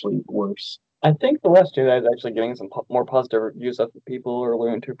officially worse. I think The Last Jedi is actually getting some more positive reviews that people are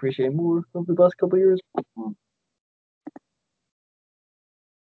learning to appreciate more over the last couple of years.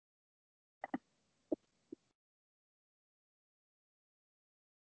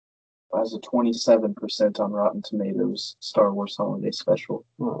 Has a 27% on Rotten Tomatoes, Star Wars Holiday Special.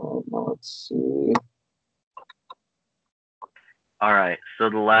 Let's see. All right, so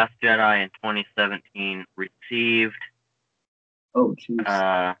The Last Jedi in 2017 received Oh, jeez.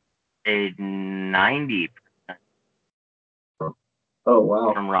 A 90% Oh,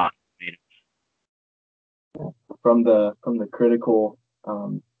 wow. from Rotten Tomatoes. From the critical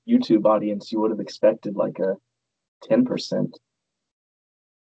YouTube audience, you would have expected like a 10%.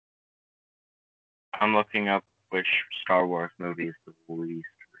 I'm looking up which Star Wars movie is the least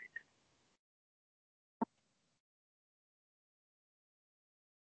rated.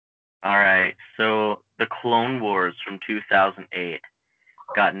 All right, so The Clone Wars from 2008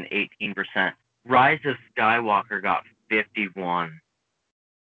 got an 18%. Rise of Skywalker got 51.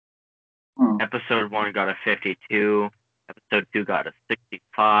 Episode 1 got a 52. Episode 2 got a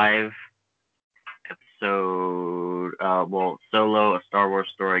 65. Solo, A Star Wars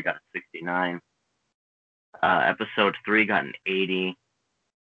Story got a 69. Episode 3 got an 80.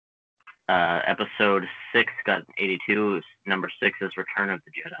 Episode 6 got an 82. Number 6 is Return of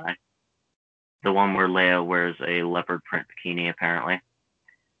the Jedi. The one where Leia wears a leopard print bikini, apparently.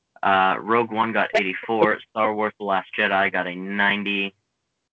 Rogue One got 84. Star Wars The Last Jedi got a 90.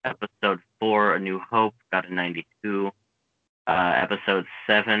 Episode 4, A New Hope, got a 92. Episode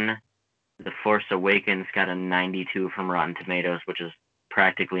 7, The Force Awakens, got a 92 from Rotten Tomatoes, which is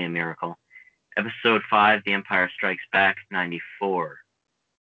practically a miracle. Episode 5, The Empire Strikes Back, 94.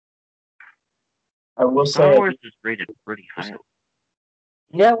 I will say Star Wars is rated pretty high.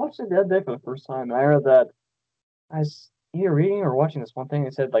 Yeah, I watched it the other day for the first time. I heard that I was either reading or watching this one thing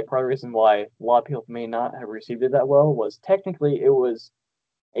that said like part of the reason why a lot of people may not have received it that well was technically it was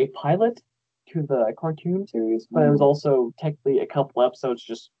a pilot to the cartoon series, but it was also technically a couple episodes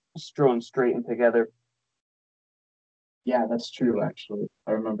just strewn straight in together. Yeah, that's true, actually.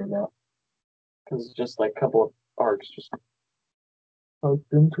 I remember that. Because it's just like a couple of arcs just put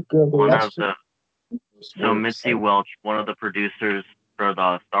them together. So Mitzi Welch, one of the producers for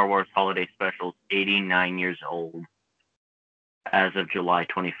the Star Wars Holiday Specials, 89 years old as of July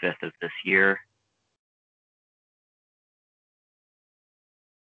 25th of this year.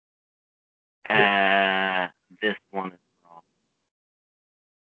 This one is wrong.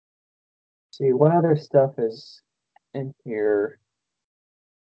 See, what other stuff is in here?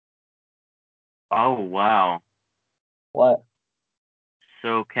 Oh, wow. What?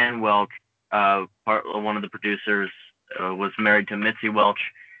 So Ken Welch, one of the producers, was married to Mitzi Welch.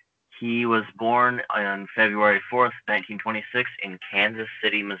 He was born on February 4th, 1926 in Kansas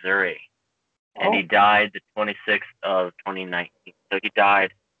City, Missouri. And he died the 26th of 2019. So he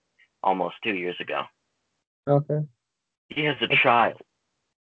died almost 2 years ago. Okay. He has a child.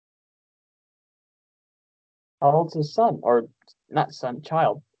 How old's his son? Or not son,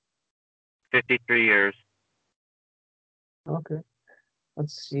 child? 53 years. Okay.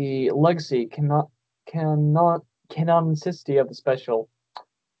 Let's see. Legacy canonicity of the special.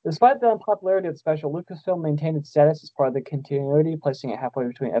 Despite the unpopularity of the special, Lucasfilm maintained its status as part of the continuity, placing it halfway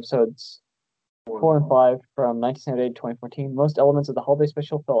between episodes 4 and 5 from 1978 to 2014. Most elements of the holiday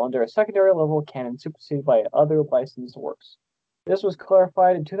special fell under a secondary level of canon superseded by other licensed works. This was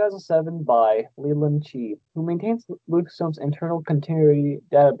clarified in 2007 by Leland Chee, who maintains Lucasfilm's internal continuity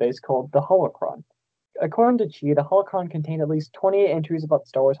database called the Holocron. According to Chee, the Holocron contained at least 28 entries about the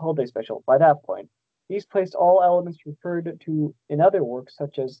Star Wars Holiday Special by that point. These placed all elements referred to in other works,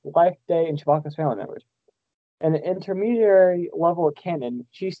 such as Life Day and Chewbacca's family members. An intermediary level of canon,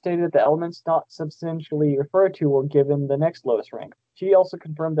 Chee stated the elements not substantially referred to were given the next lowest rank. Chee also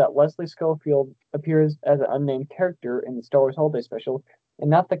confirmed that Leslie Schofield appears as an unnamed character in the Star Wars Holiday Special, and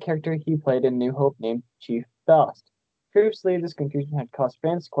not the character he played in New Hope named Chief Bast. Previously, this confusion had caused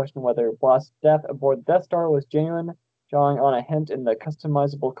fans to question whether Blast's death aboard the Death Star was genuine, drawing on a hint in the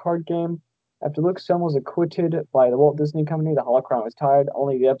customizable card game. After Lucasfilm was acquitted by the Walt Disney Company, the Holocron was tied.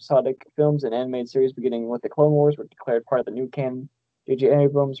 Only the episodic films and animated series beginning with the Clone Wars were declared part of the new canon. J.J.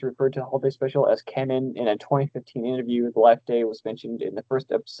 Abrams referred to the holiday special as canon in a 2015 interview. The Life Day was mentioned in the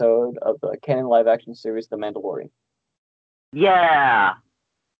first episode of the canon live-action series The Mandalorian. Yeah.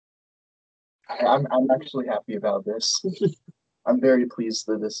 I'm actually happy about this. I'm very pleased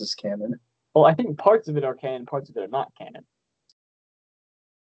that this is canon. Well, I think parts of it are canon, parts of it are not canon.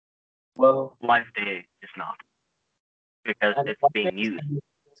 Well, Life Day is not. Because And it's Life being Day used.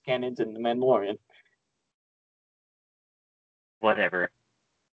 is canon's in The Mandalorian. Whatever.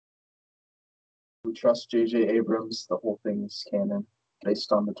 we trust J.J. Abrams. The whole thing's canon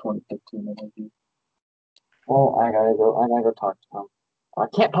based on the 2015 interview. Well, I gotta go talk to him. I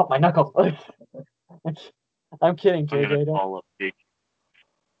can't pop my knuckles. I'm kidding, I'm JJ. gonna Don't. call up J.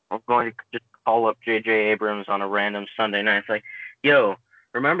 I'm going to just call up J.J. Abrams on a random Sunday night. It's like, yo,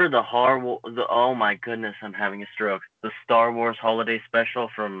 remember the oh my goodness, I'm having a stroke. The Star Wars Holiday Special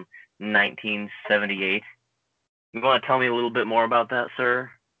from 1978. You want to tell me a little bit more about that, sir?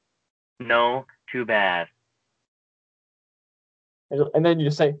 No, too bad. And then you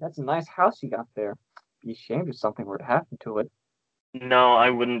just say, "That's a nice house you got there." Be ashamed if something were to happen to it. No, I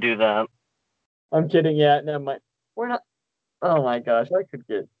wouldn't do that. I'm kidding. Yeah, never mind. We're not. Oh my gosh, I could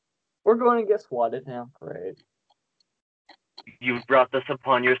get. We're going to get swatted now. Great. You brought this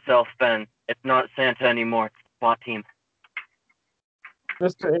upon yourself, Ben. It's not Santa anymore. It's the SWAT team.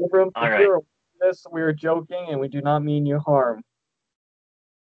 Mr. Abrams, All if right. you're aware of this, we are joking and we do not mean you harm.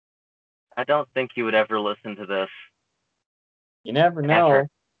 I don't think he would ever listen to this. You never know. Ever.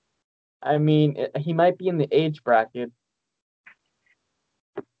 I mean, he might be in the age bracket.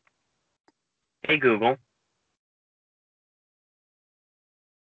 Hey, Google.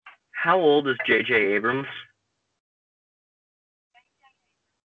 How old is J.J. Abrams?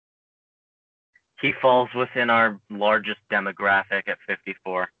 He falls within our largest demographic at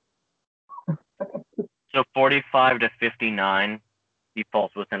 54. So 45 to 59, he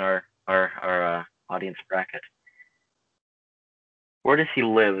falls within our audience bracket. Where does he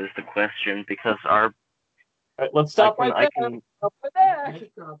live is the question, because our All right, let's stop I right there. Stop right there.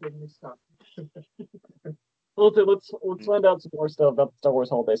 Let's find out some more stuff about the Star Wars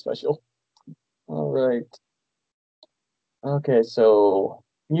Holiday Special. All right. Okay, so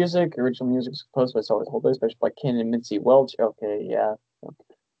original music was composed by Star Wars Holiday Special by Ken and Mitzi Welch. Okay, yeah.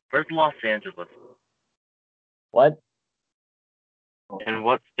 Where's Los Angeles? What? In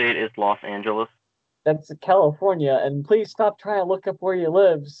what state is Los Angeles? That's California, and please stop trying to look up where he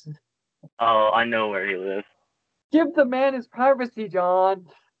lives. Oh, I know where he lives. Give the man his privacy, John.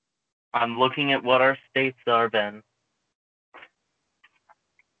 I'm looking at what our states are, Ben.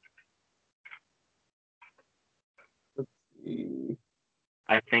 Let's see.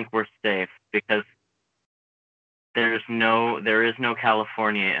 I think we're safe because there is no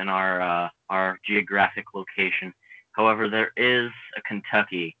California in our geographic location. However, there is a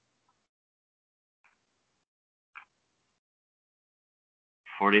Kentucky.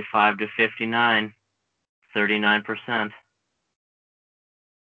 45 to 59, 39%.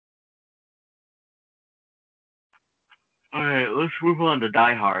 All right, let's move on to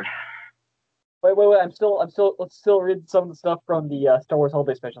Die Hard. Wait. Let's still read some of the stuff from the Star Wars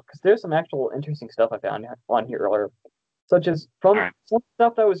Holiday Special, because there's some actual interesting stuff I found on here earlier, such as from Alright. some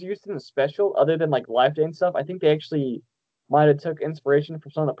stuff that was used in the special, other than like Life Day and stuff. I think they actually might have took inspiration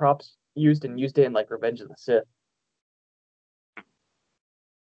from some of the props used it in like Revenge of the Sith.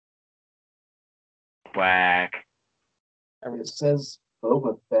 Whack. It says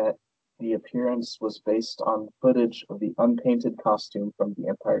Boba Fett. The appearance was based on footage of the unpainted costume from The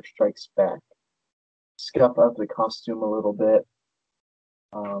Empire Strikes Back. Scuff up the costume a little bit.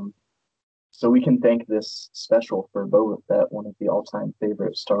 So we can thank this special for Boba Fett, one of the all-time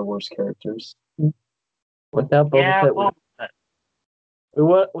favorite Star Wars characters. Without Boba Yeah, Fett,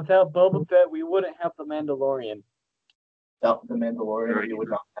 well, without Boba Fett, we wouldn't have the Mandalorian, Without the Mandalorian, Very we would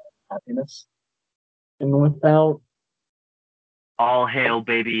true. not have happiness. and without all hail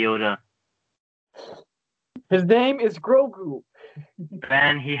Baby Yoda. his name is Grogu.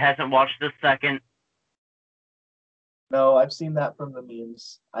 Ben, he hasn't watched the second. No, I've seen that from the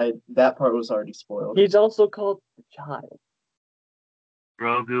memes. That part was already spoiled. He's also called the Child.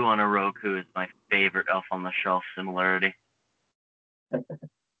 Grogu on a Roku is my favorite Elf on the Shelf similarity. I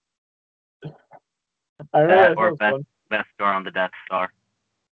remember That I or saw, this Beskar on the Death Star.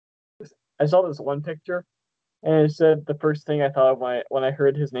 I saw this one picture, and it said the first thing I thought of when I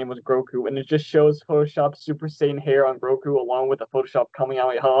heard his name was Grogu, and it just shows Photoshop Super Saiyan hair on Grogu along with the Photoshop coming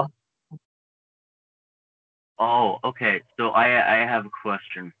out. Huh? Oh, okay. So I have a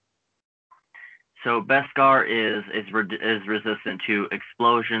question. So Beskar is resistant to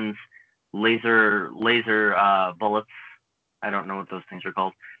explosions, laser bullets. I don't know what those things are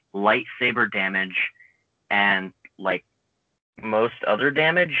called. Lightsaber damage, and like most other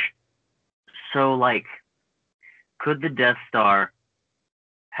damage. So like, could the Death Star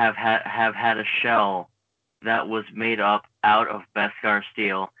have had a shell that was made up out of Beskar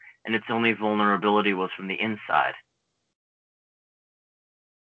steel, and its only vulnerability was from the inside?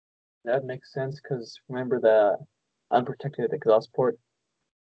 That makes sense because remember the unprotected exhaust port.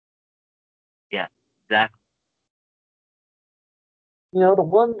 Yeah, exactly. You know, the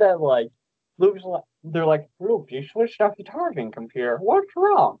one that like Luke's like, they're like, Luke, you switched off your targeting computer. What's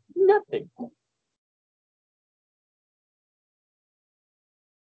wrong? Nothing.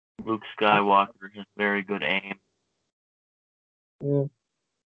 Luke Skywalker has very good aim. Yeah.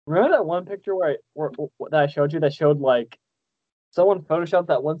 Remember that one picture that I showed you that showed like someone photoshopped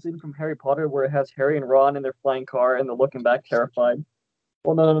that one scene from Harry Potter where it has Harry and Ron in their flying car and they're looking back terrified.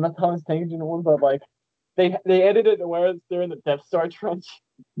 Well, no, not Thomas Tangen one, but like they edited it where they're in the Death Star trench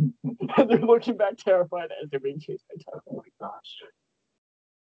and they're looking back terrified as they're being chased by Tarkin. Oh my gosh.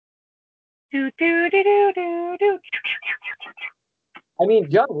 I mean,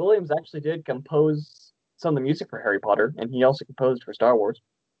 John Williams actually did compose some of the music for Harry Potter, and he also composed for Star Wars.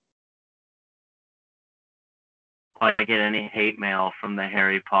 If I get any hate mail from the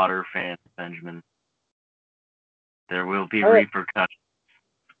Harry Potter fans, Benjamin, there will be All right. repercussions.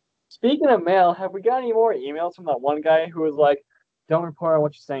 Speaking of mail, have we got any more emails from that one guy who was like, "Don't report on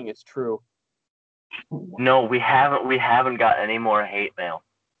what you're saying; it's true." No, we haven't. We haven't got any more hate mail,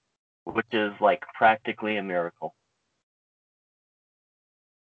 which is like practically a miracle.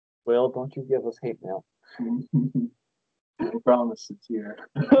 Will, don't you give us hate mail? I promise it's here.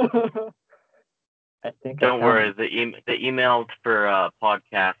 I think. Don't worry. The emails for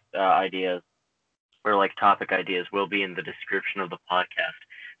podcast ideas or like topic ideas will be in the description of the podcast,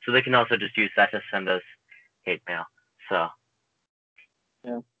 so they can also just use that to send us hate mail. So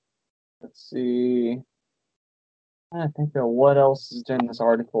yeah. Let's see. I think of what else is in this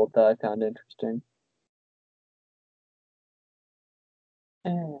article that I found interesting.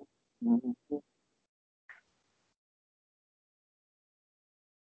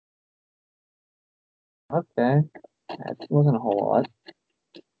 Okay, that wasn't a whole lot.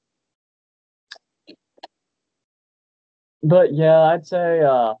 But yeah, I'd say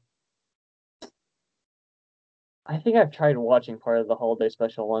I think I've tried watching part of the holiday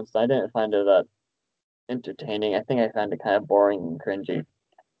special once. I didn't find it that entertaining. I think I found it kind of boring and cringy.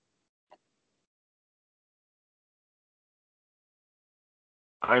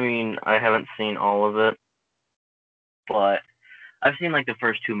 I mean, I haven't seen all of it, but I've seen like the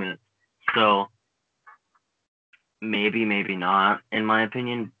first 2 minutes. So maybe, maybe not, in my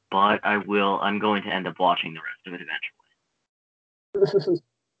opinion. But I will. I'm going to end up watching the rest of it eventually.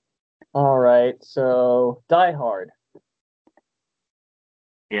 All right, so Die Hard.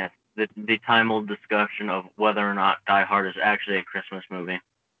 Yes, the time-old discussion of whether or not Die Hard is actually a Christmas movie.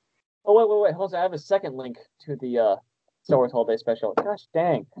 Oh wait, hold on. I have a second link to the Star Wars Holiday Special. Gosh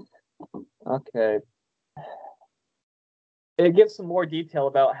dang. Okay. It gives some more detail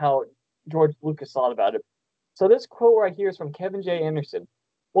about how George Lucas thought about it. So this quote right here is from Kevin J. Anderson.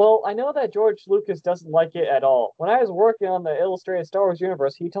 Well, I know that George Lucas doesn't like it at all. When I was working on the illustrated Star Wars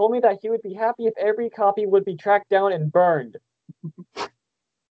universe, he told me that he would be happy if every copy would be tracked down and burned.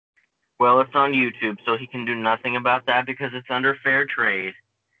 Well, it's on YouTube, so he can do nothing about that because it's under fair trade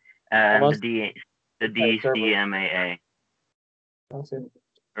and Unless- the DCMAA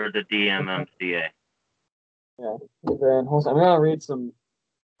or the DMMCA. Yeah. Then hold on. I'm gonna read some.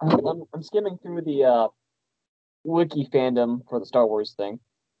 I'm skimming through the wiki fandom for the Star Wars thing.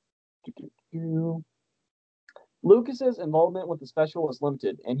 Lucas's involvement with the special was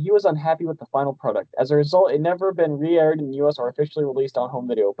limited, and he was unhappy with the final product. As a result, it never been re-aired in the US or officially released on home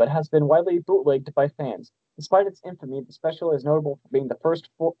video, but has been widely bootlegged by fans. Despite its infamy, the special is notable for being the first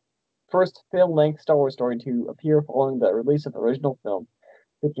film-length Star Wars story to appear following the release of the original film,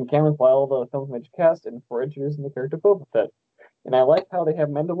 featuring Cameron by all the film's major cast and for introducing the character Boba Fett. And I like how they have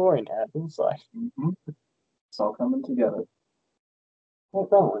Mandalorian ads inside. It's all coming together.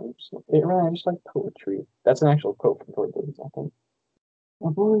 Well, it ran just like poetry. That's an actual quote from Toy Boots, I think.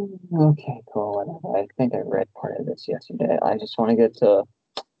 Okay, cool. Whatever. I think I read part of this yesterday. I just want to get to.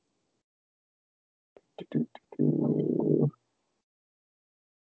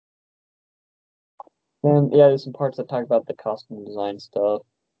 Then, yeah, there's some parts that talk about the costume design stuff.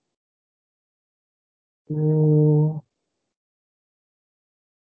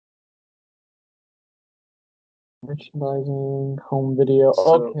 Merchandising, home video.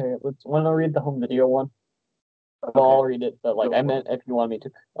 So- Okay, want to read the home video one? Okay. Well, I'll read it, but Go I for it. meant if you want me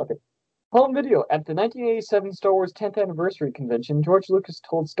to. Okay. Home video. At the 1987 Star Wars 10th anniversary convention, George Lucas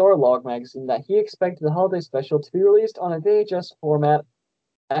told Starlog magazine that he expected the holiday special to be released on a VHS format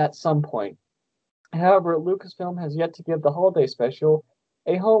at some point. However, Lucasfilm has yet to give the holiday special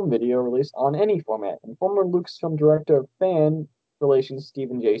a home video release on any format, and former Lucasfilm director of fan relations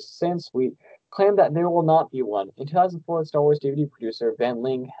Stephen J. Sansweet claimed that there will not be one. In 2004, Star Wars DVD producer Van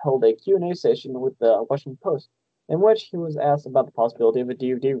Ling held a Q&A session with the Washington Post, in which he was asked about the possibility of a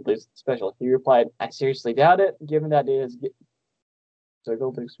DVD release special. He replied, "I seriously doubt it, given that it is..." So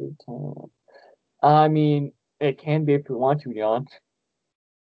go big sweet time. I mean, it can be if we want to, John.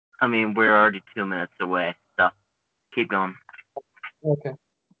 I mean, we're already 2 minutes away, so keep going. Okay.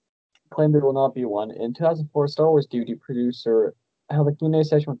 Claimed there will not be one. In 2004, Star Wars DVD producer held a Q&A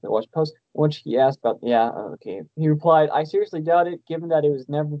session with the Washington Post, in which he asked about, okay. He replied, "I seriously doubt it, given that it was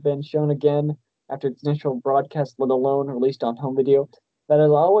never been shown again after its initial broadcast, let alone released on home video. But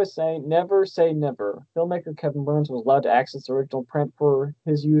as I always say never. Filmmaker Kevin Burns was allowed to access the original print for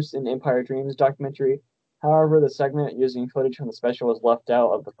his use in Empire Dreams documentary. However, the segment using footage from the special was left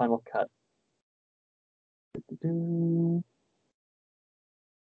out of the final cut."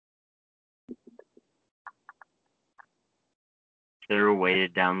 Is there a way to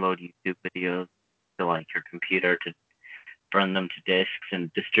download YouTube videos to like your computer to burn them to discs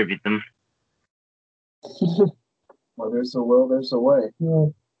and distribute them? Well, there's a will, there's a way. Yeah.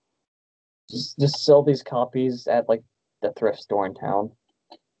 Just sell these copies at like the thrift store in town.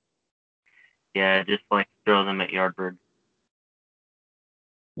 Yeah, just like throw them at Yardbird.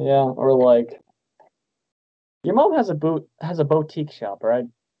 Yeah, or like your mom has a boutique shop, right?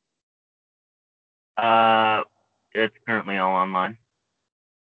 It's currently all online.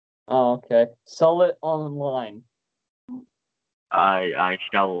 Oh, okay. Sell it online. I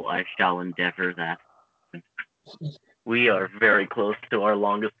shall endeavor that. We are very close to our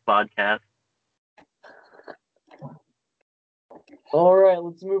longest podcast. All right,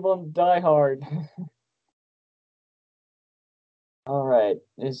 let's move on to Die Hard. All right,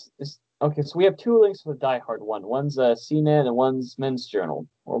 okay? So we have two links for the Die Hard one. One's CNET and one's Men's Journal.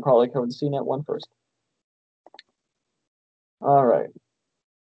 We'll probably cover the CNET one first. All right.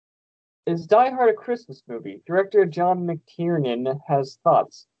 Is Die Hard a Christmas movie? Director John McTiernan has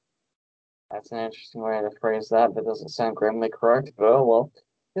thoughts. That's an interesting way to phrase that, but doesn't sound grimly correct. But oh well.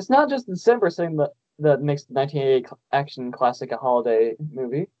 It's not just the December thing that makes the 1988 action classic a holiday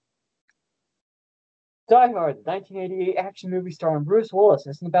movie. Die Hard, the 1988 action movie starring Bruce Willis,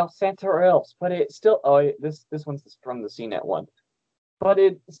 isn't about Santa or elves, but it still. This one's from the CNET one, but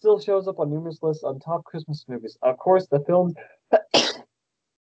it still shows up on numerous lists on top Christmas movies. Of course, the film.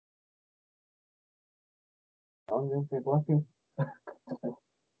 Bless you.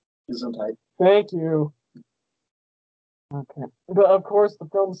 Gesundheit. Thank you. Okay. But of course, the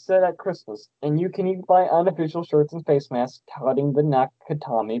film's set at Christmas, and you can even buy unofficial shirts and face masks touting the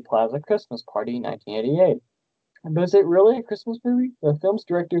Nakatomi Plaza Christmas Party 1988. But is it really a Christmas movie? The film's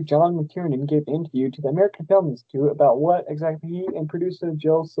director, John McTiernan, gave an interview to the American Film Institute about what exactly he and producer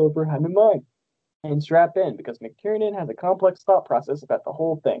Joe Silver had in mind. And strap in, because McTiernan has a complex thought process about the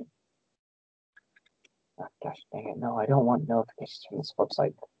whole thing. Oh, gosh dang it, no, I don't want notifications from this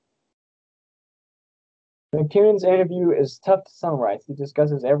website. McTiernan's interview is tough to summarize. He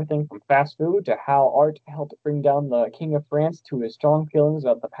discusses everything from fast food to how art helped bring down the King of France to his strong feelings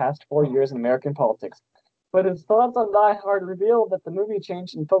about the past 4 years in American politics. But his thoughts on Die Hard reveal that the movie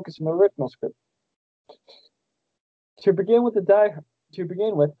changed in focus from the original script. To begin with, Die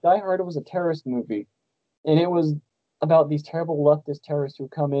Hard was a terrorist movie, and it was about these terrible leftist terrorists who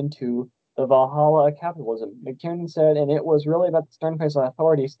come into the Valhalla of capitalism. McTiernan said, and it was really about the stern face of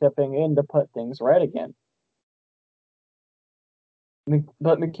authority stepping in to put things right again.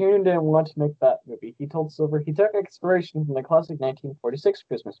 But McTiernan didn't want to make that movie. He told Silver he took inspiration from the classic 1946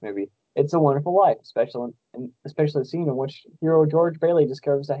 Christmas movie, It's a Wonderful Life, especially the scene in which hero George Bailey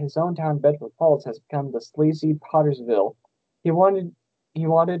discovers that his own town, Bedford Falls, has become the sleazy Pottersville.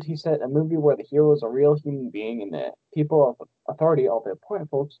 He said, a movie where the hero is a real human being and the people of authority, all the important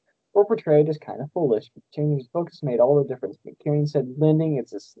folks, were portrayed as kind of foolish. Changing his focus made all the difference. McTiernan said, lending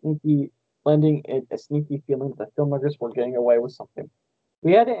it a sneaky feeling that the filmmakers were getting away with something.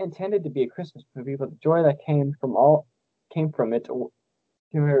 We hadn't intended to be a Christmas movie, but the joy that came from it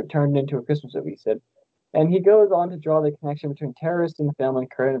turned into a Christmas movie, he said. And he goes on to draw the connection between terrorists in the film and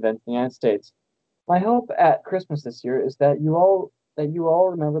current events in the United States. My hope at Christmas this year is that you all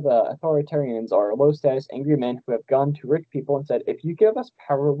remember the authoritarians are low status, angry men who have gone to rich people and said, if you give us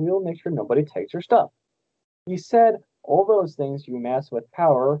power, we'll make sure nobody takes your stuff. He said, all those things you amass with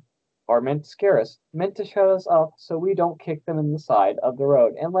power are meant to scare us, meant to shut us up so we don't kick them in the side of the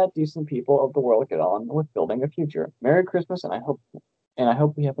road and let decent people of the world get on with building a future. Merry Christmas, and I hope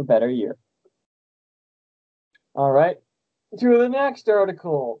we have a better year. All right, to the next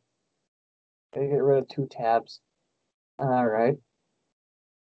article. Gotta get rid of 2 tabs. All right.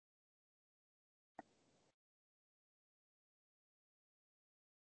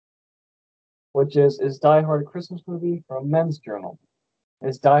 Which is Die Hard a Christmas movie from Men's Journal?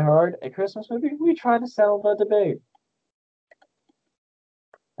 Is Die Hard a Christmas movie? We try to settle the debate.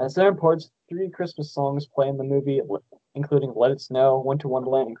 As there reports, 3 Christmas songs play in the movie, including Let It Snow, Winter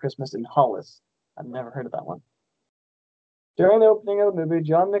Wonderland, and Christmas in Hollis. I've never heard of that one. During the opening of the movie,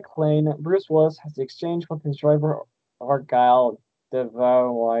 John McClane, Bruce Willis has the exchange with his driver, Argyle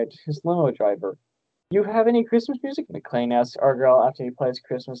DeVoe, his limo driver. You have any Christmas music? McClane asks Argyle after he plays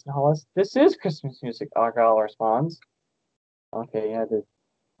Christmas in Hollis. This is Christmas music, Argyle responds. Okay, yeah,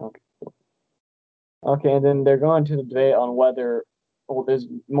 okay, and then they're going to the debate on whether, well, there's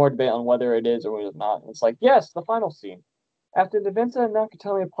more debate on whether it is or it is not. It's like, yes, the final scene. After the events at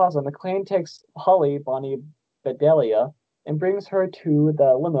Nakatomi Plaza, McClane takes Holly, Bonnie Bedelia, and brings her to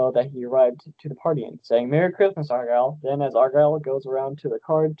the limo that he arrived to the party in, saying, Merry Christmas, Argyle. Then as Argyle goes around to the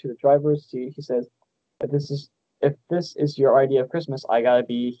card to the driver's seat, he says, if this is your idea of Christmas, I gotta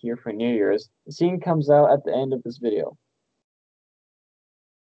be here for New Year's. The scene comes out at the end of this video.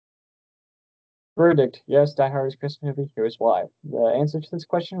 Verdict: yes, Die Hard is a Christmas movie. Here's why. The answer to this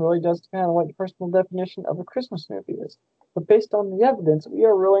question really does depend on what your personal definition of a Christmas movie is. But based on the evidence, we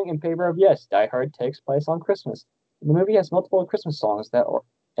are ruling in favor of yes, Die Hard takes place on Christmas. The movie has multiple Christmas songs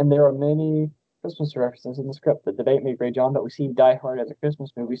and there are many Christmas references in the script. The debate may rage on, but we see Die Hard as a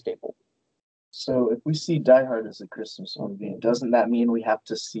Christmas movie staple. So if we see Die Hard as a Christmas movie, doesn't that mean we have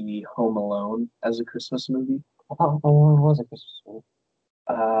to see Home Alone as a Christmas movie? Home Alone was a Christmas movie.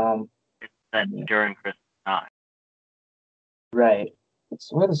 That during Christmas time. Right.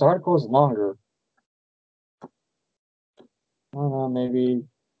 Well, this article is longer. I don't know, maybe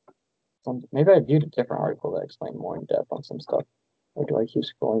I viewed a different article that explained more in depth on some stuff. Or do I keep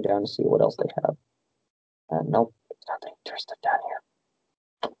scrolling down to see what else they have? Nope, it's nothing interesting down here.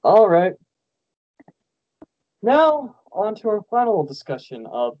 All right. Now, on to our final discussion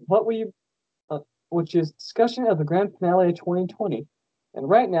of which is discussion of the grand finale of 2020. And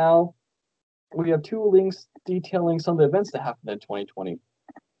right now, we have 2 links detailing some of the events that happened in 2020.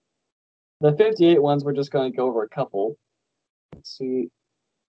 The 58 ones, we're just going to go over a couple. Let's see.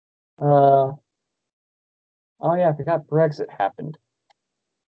 Oh yeah, I forgot Brexit happened.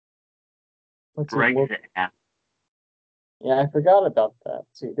 Brexit happened. Yeah, I forgot about that.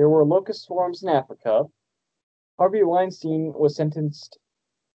 Let's see, there were locust swarms in Africa. Harvey Weinstein was sentenced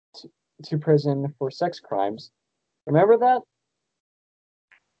to prison for sex crimes. Remember that?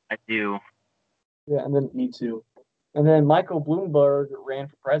 I do. Yeah, and then Me too. And then Michael Bloomberg ran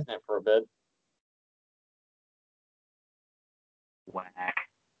for president for a bit. Whack.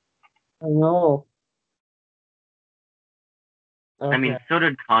 I know. I mean, so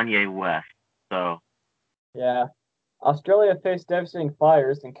did Kanye West, so. Yeah. Australia faced devastating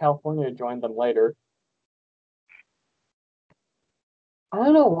fires, and California joined them later. I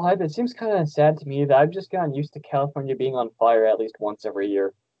don't know why, but it seems kind of sad to me that I've just gotten used to California being on fire at least once every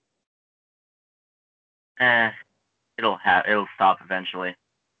year. It'll stop eventually.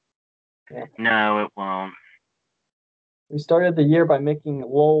 Yeah. No, it won't. We started the year by making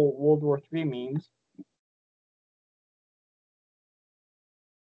LOL World War III memes.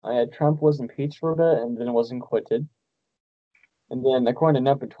 Trump was impeached for a bit and then was acquitted. And then, according to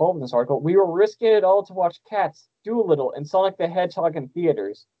number 12 in this article, we were risking it all to watch Cats, Doolittle, and Sonic the Hedgehog in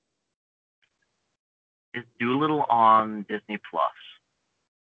theaters. Is Doolittle on Disney Plus?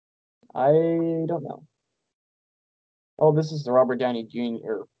 I don't know. Oh, this is the Robert Downey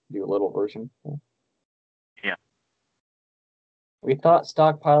Jr. Doolittle version. Yeah. We thought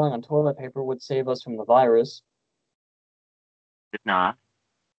stockpiling on toilet paper would save us from the virus. Did not.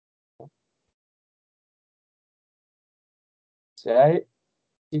 Did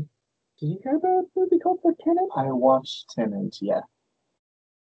you hear about a movie called The Tenant? I watched Tenant, yeah.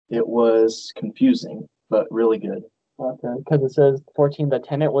 It was confusing, but really good. Okay, because it says 14 The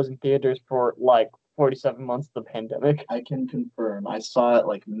Tenant was in theaters for like 47 months of the pandemic. I can confirm. I saw it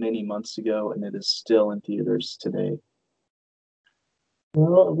like many months ago, and it is still in theaters today.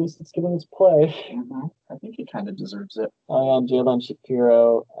 Well, at least it's getting its play. I think it kind of deserves it. Oh, yeah, Jalen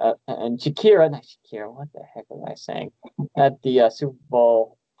Shapiro and Shakira, not Shakira, what the heck was I saying? At the Super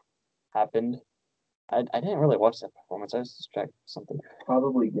Bowl happened. I didn't really watch that performance. I was distracted with something.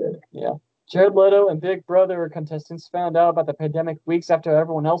 Probably good. Yeah. Jared Leto and Big Brother contestants found out about the pandemic weeks after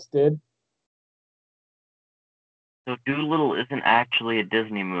everyone else did. So Doolittle isn't actually a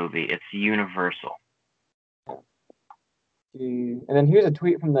Disney movie. It's Universal. And then here's a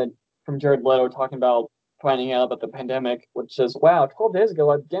tweet from Jared Leto talking about finding out about the pandemic, which says, "Wow, 12 days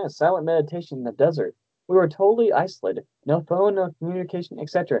ago I began a silent meditation in the desert. We were totally isolated. No phone, no communication,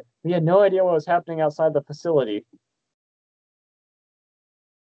 etc. We had no idea what was happening outside the facility."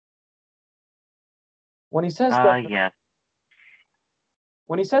 When he says Yes.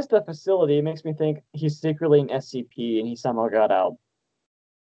 when he says the facility, it makes me think he's secretly an SCP and he somehow got out.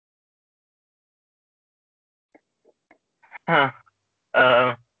 Huh.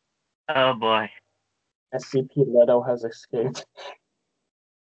 Oh boy. SCP Leto has escaped.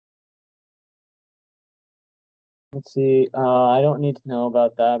 Let's see. I don't need to know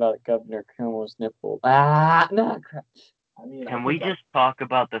about that, about Governor Cuomo's nipple. No, crap. I mean, Can we just talk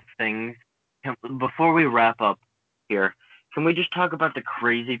about the things before we wrap up here? Can we just talk about the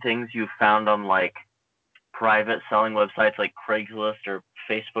crazy things you found on like private selling websites like Craigslist or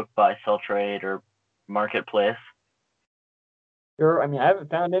Facebook Buy Sell Trade or Marketplace? Sure. I mean, I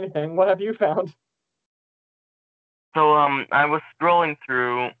haven't found anything. What have you found? So I was scrolling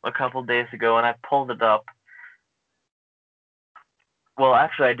through a couple days ago and I pulled it up. Well,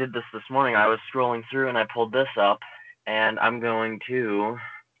 actually, I did this morning. I was scrolling through and I pulled this up, and I'm going to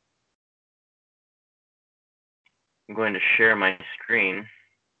share my screen.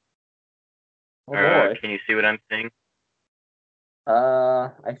 Oh boy. Can you see what I'm seeing?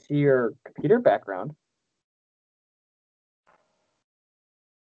 I see your computer background.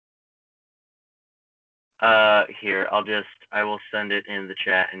 Here, I will send it in the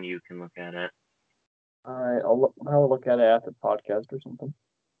chat and you can look at it. All right, I'll look at it after the podcast or something.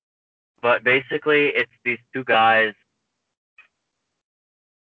 But basically, it's these two guys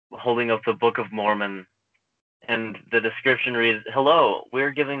holding up the Book of Mormon, and the description reads, "Hello, we're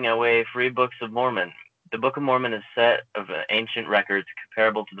giving away free books of Mormon. The Book of Mormon is a set of ancient records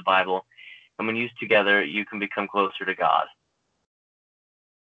comparable to the Bible, and when used together, you can become closer to God."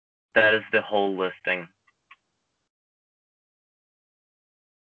 That is the whole listing.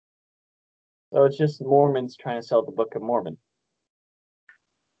 So it's just Mormons trying to sell the Book of Mormon.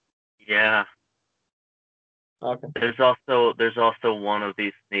 Yeah. Okay. There's also one of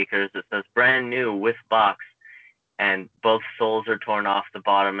these sneakers that says brand new with box, and both soles are torn off the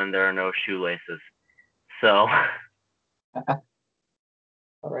bottom and there are no shoelaces. So All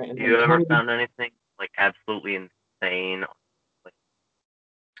right. have you ever found anything like absolutely insane? Like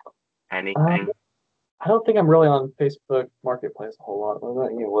anything? I don't think I'm really on Facebook Marketplace a whole lot. What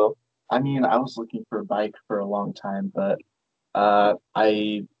about you, Will? I mean, I was looking for a bike for a long time, but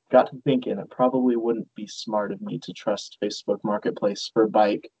I got to thinking it probably wouldn't be smart of me to trust Facebook Marketplace for a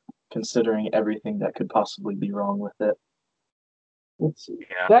bike, considering everything that could possibly be wrong with it. Let's see.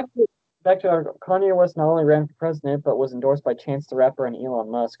 Yeah. Back to our Kanye West not only ran for president, but was endorsed by Chance the Rapper and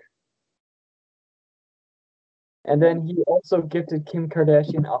Elon Musk. And then he also gifted Kim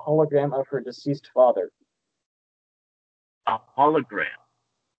Kardashian a hologram of her deceased father. A hologram?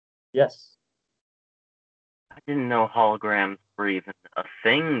 Yes. I didn't know holograms were even a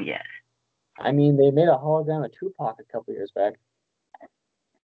thing yet. I mean, they made a hologram of Tupac a couple years back.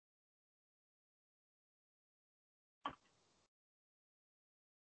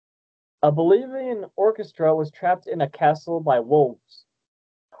 A Bolivian orchestra was trapped in a castle by wolves.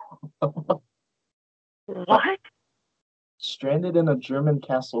 What? Stranded in a German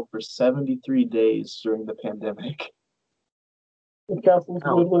castle for 73 days during the pandemic. The castle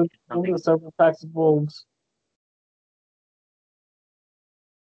was lived with several packs of wolves.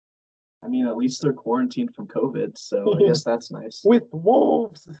 I mean, at least they're quarantined from COVID, so I guess that's nice. With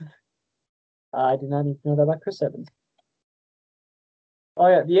wolves! I did not even know that about Chris Evans. Oh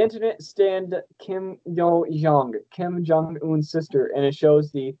yeah, the internet stand Kim Yo Jong, Kim Jong Un's sister, and it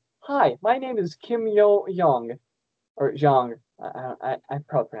shows the "Hi, my name is Kim Yo Jong or Jong. I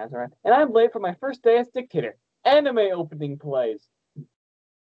probably pronounced it right. And I'm late for my first day as dictator. Anime opening plays.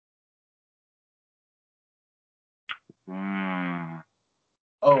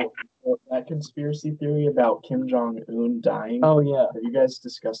 Oh, that conspiracy theory about Kim Jong Un dying. Oh yeah, Have you guys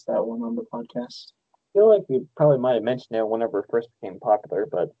discussed that one on the podcast? I feel like we probably might have mentioned it whenever it first became popular,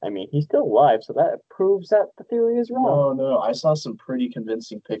 but I mean he's still alive, so that proves that the theory is wrong. No, I saw some pretty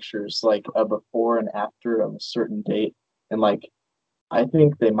convincing pictures, like a before and after of a certain date, and like I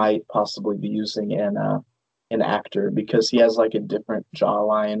think they might possibly be using an actor because he has like a different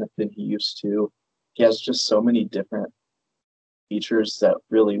jawline than he used to. He has just so many different features that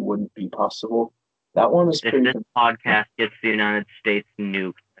really wouldn't be possible. That one is If pretty. this podcast gets the United States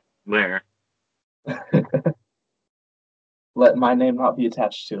nuked, where? Let my name not be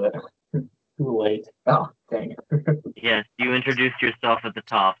attached to it. Too late. Oh, dang. Yes, you introduced yourself at the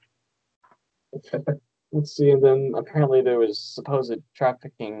top. Let's see, and then apparently there was supposed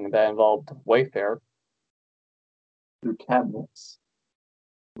trafficking that involved Wayfair. Through cabinets.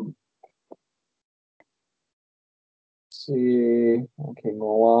 Let's see. Okay,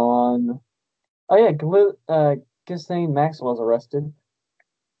 go on. Oh yeah, Ghislaine Maxwell was arrested.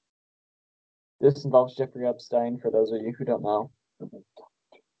 This involves Jeffrey Epstein, for those of you who don't know.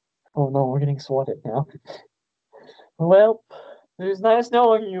 Oh no, we're getting swatted now. Well, it was nice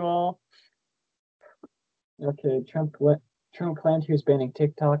knowing you all. Okay, Trump claimed he was banning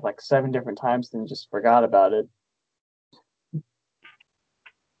TikTok like 7 different times, then just forgot about it.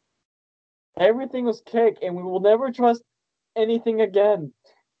 Everything was cake, and we will never trust anything again.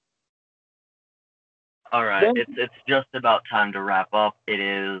 All right, it's just about time to wrap up. It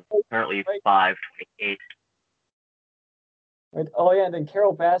is currently 5:28. Right. Oh yeah, and then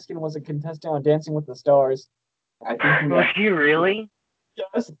Carol Baskin was a contestant on Dancing with the Stars. I think Was she really?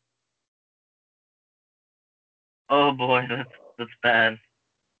 Yes. Oh boy, that's bad.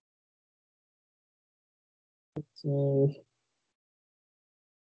 Let's see.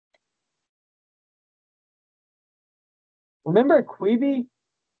 Remember Quibi?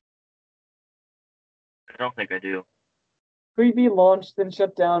 I don't think I do. Quibi launched, then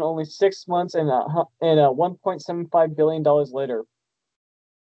shut down only 6 months and $1.75 billion later.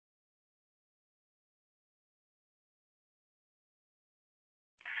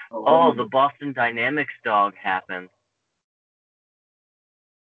 Oh, the Boston Dynamics dog happened.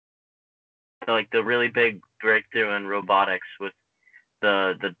 So, like the really big breakthrough in robotics with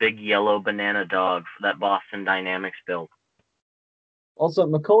the big yellow banana dog that Boston Dynamics built. Also,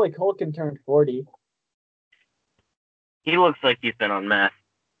 Macaulay Culkin turned 40. He looks like he's been on meth.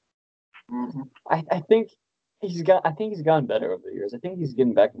 Mm-hmm. I think he's gotten better over the years. I think he's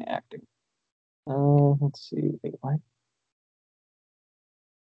getting back into acting. Let's see. Wait, what?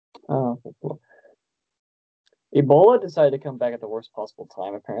 Oh, okay, cool. Ebola decided to come back at the worst possible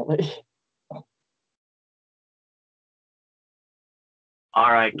time, apparently.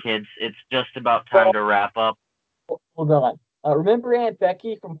 All right, kids, it's just about time to wrap up. Hold on. Remember Aunt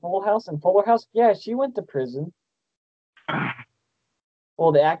Becky from Full House and Fuller House? Yeah, she went to prison.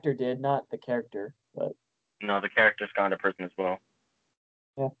 Well, the actor did, not the character. But No, the character's gone to prison as well.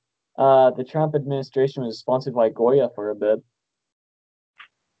 yeah. The Trump administration was sponsored by Goya for a bit.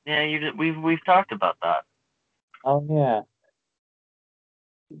 Yeah, we've talked about that. Oh yeah.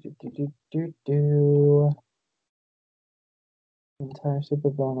 Entire Super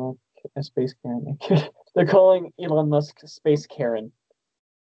Bowl Space Karen. They're calling Elon Musk Space Karen.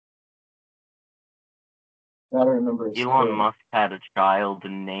 I don't remember his Elon name. Musk had a child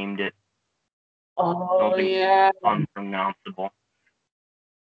and named it Oh something yeah. unpronounceable.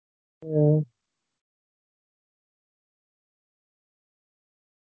 Yeah.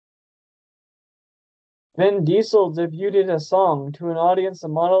 Vin Diesel debuted a song to an audience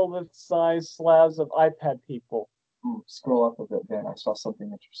of monolith-sized slabs of iPad people. Scroll up a bit, Dan. I saw something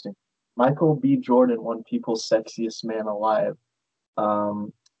interesting. Michael B. Jordan won People's Sexiest Man Alive.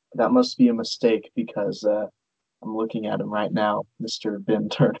 That must be a mistake because I'm looking at him right now, Mr. Ben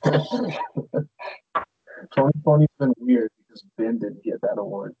Turner. 2020's been weird because Ben didn't get that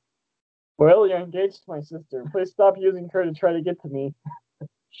award. Well, you're engaged to my sister. Please stop using her to try to get to me.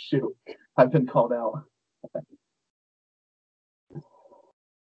 Shoot, I've been called out.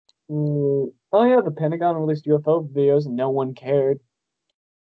 Oh yeah, the Pentagon released UFO videos and no one cared.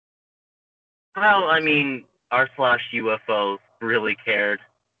 Well, I mean, r/UFO really cared.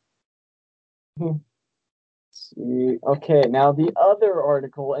 see. Okay, now the other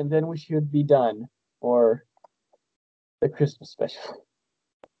article, and then we should be done for the Christmas special.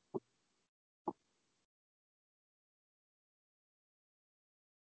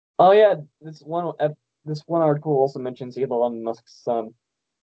 Oh yeah, this one article also mentions Elon Musk's son.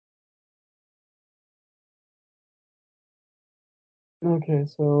 Okay,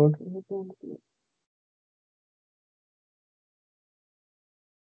 so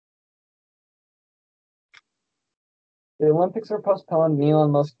the Olympics are postponed, and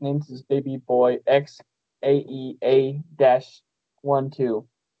Elon Musk names his baby boy XAEA-12.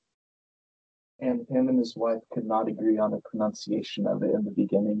 And him and his wife could not agree on the pronunciation of it in the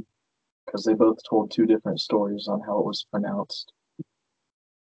beginning because they both told two different stories on how it was pronounced.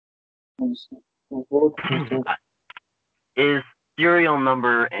 Is serial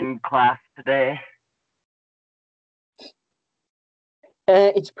number in class today?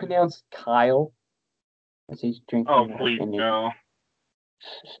 It's pronounced Kyle. As he's drinking. Oh, please no.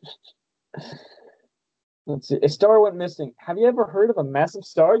 Let's see. A star went missing. Have you ever heard of a massive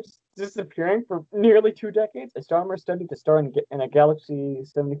star just disappearing for nearly 2 decades? Astronomers studied the star in a galaxy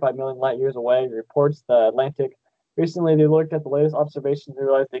 75 million light years away, reports the Atlantic. Recently, they looked at the latest observations and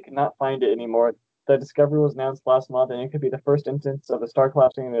realized they could not find it anymore. The discovery was announced last month, and it could be the first instance of a star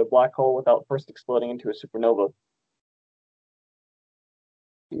collapsing into a black hole without first exploding into a supernova.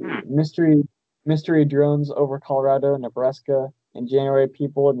 Mystery drones over Colorado and Nebraska. In January,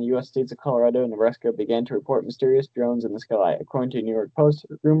 people in the U.S. states of Colorado and Nebraska began to report mysterious drones in the sky. According to the New York Post,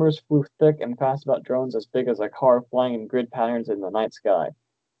 rumors flew thick and fast about drones as big as a car flying in grid patterns in the night sky.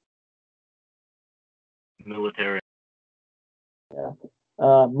 Military. Yeah.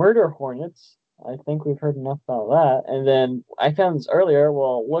 Murder hornets. I think we've heard enough about that. And then I found this earlier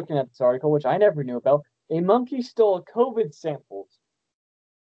while looking at this article, which I never knew about. A monkey stole COVID samples.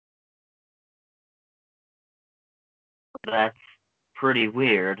 That's pretty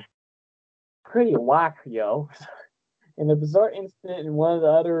weird. Pretty whack, yo. In a bizarre incident in one of the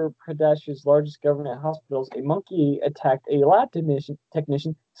Uttar Pradesh's largest government hospitals, a monkey attacked a lab technician,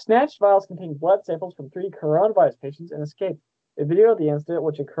 snatched vials containing blood samples from 3 coronavirus patients, and escaped. A video of the incident,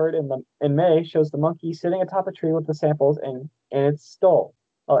 which occurred in May, shows the monkey sitting atop a tree with the samples and its stole.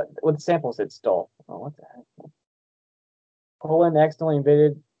 With the samples it stole. Oh, what the heck? Poland accidentally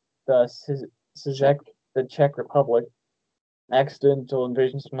invaded the Czech Republic. Accidental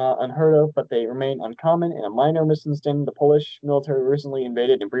invasions are not unheard of, but they remain uncommon. In a minor misunderstanding, the Polish military recently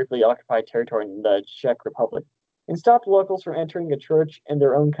invaded and briefly occupied territory in the Czech Republic and stopped locals from entering a church in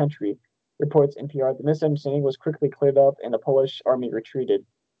their own country, reports NPR. The misunderstanding was quickly cleared up and the Polish army retreated.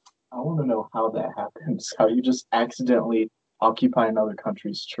 I want to know how that happens. How you just accidentally occupy another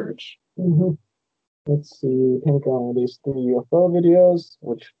country's church. Mm-hmm. Let's see. Pentagon released 3 UFO videos,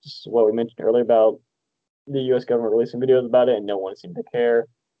 which is what we mentioned earlier about the U.S. government releasing videos about it, and no one seemed to care.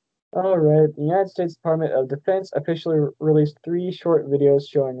 All right. The United States Department of Defense officially released 3 short videos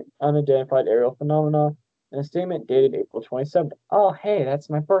showing unidentified aerial phenomena in a statement dated April 27th. Oh, hey, that's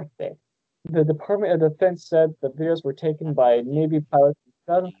my birthday. The Department of Defense said the videos were taken by Navy pilots in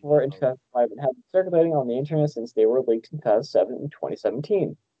 2004 and 2005 and have been circulating on the internet since they were leaked in 2007 and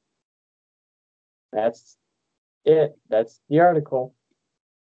 2017. That's it. That's the article.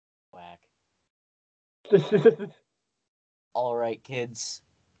 Whack. All right, kids.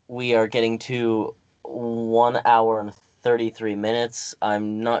 We are getting to 1 hour and 33 minutes.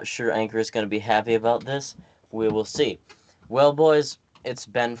 I'm not sure Anchor is going to be happy about this. We will see. Well, boys, it's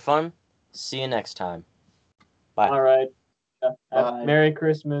been fun. See you next time. Bye. All right. Bye. Merry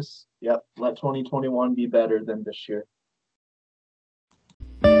Christmas. Yep. Let 2021 be better than this year.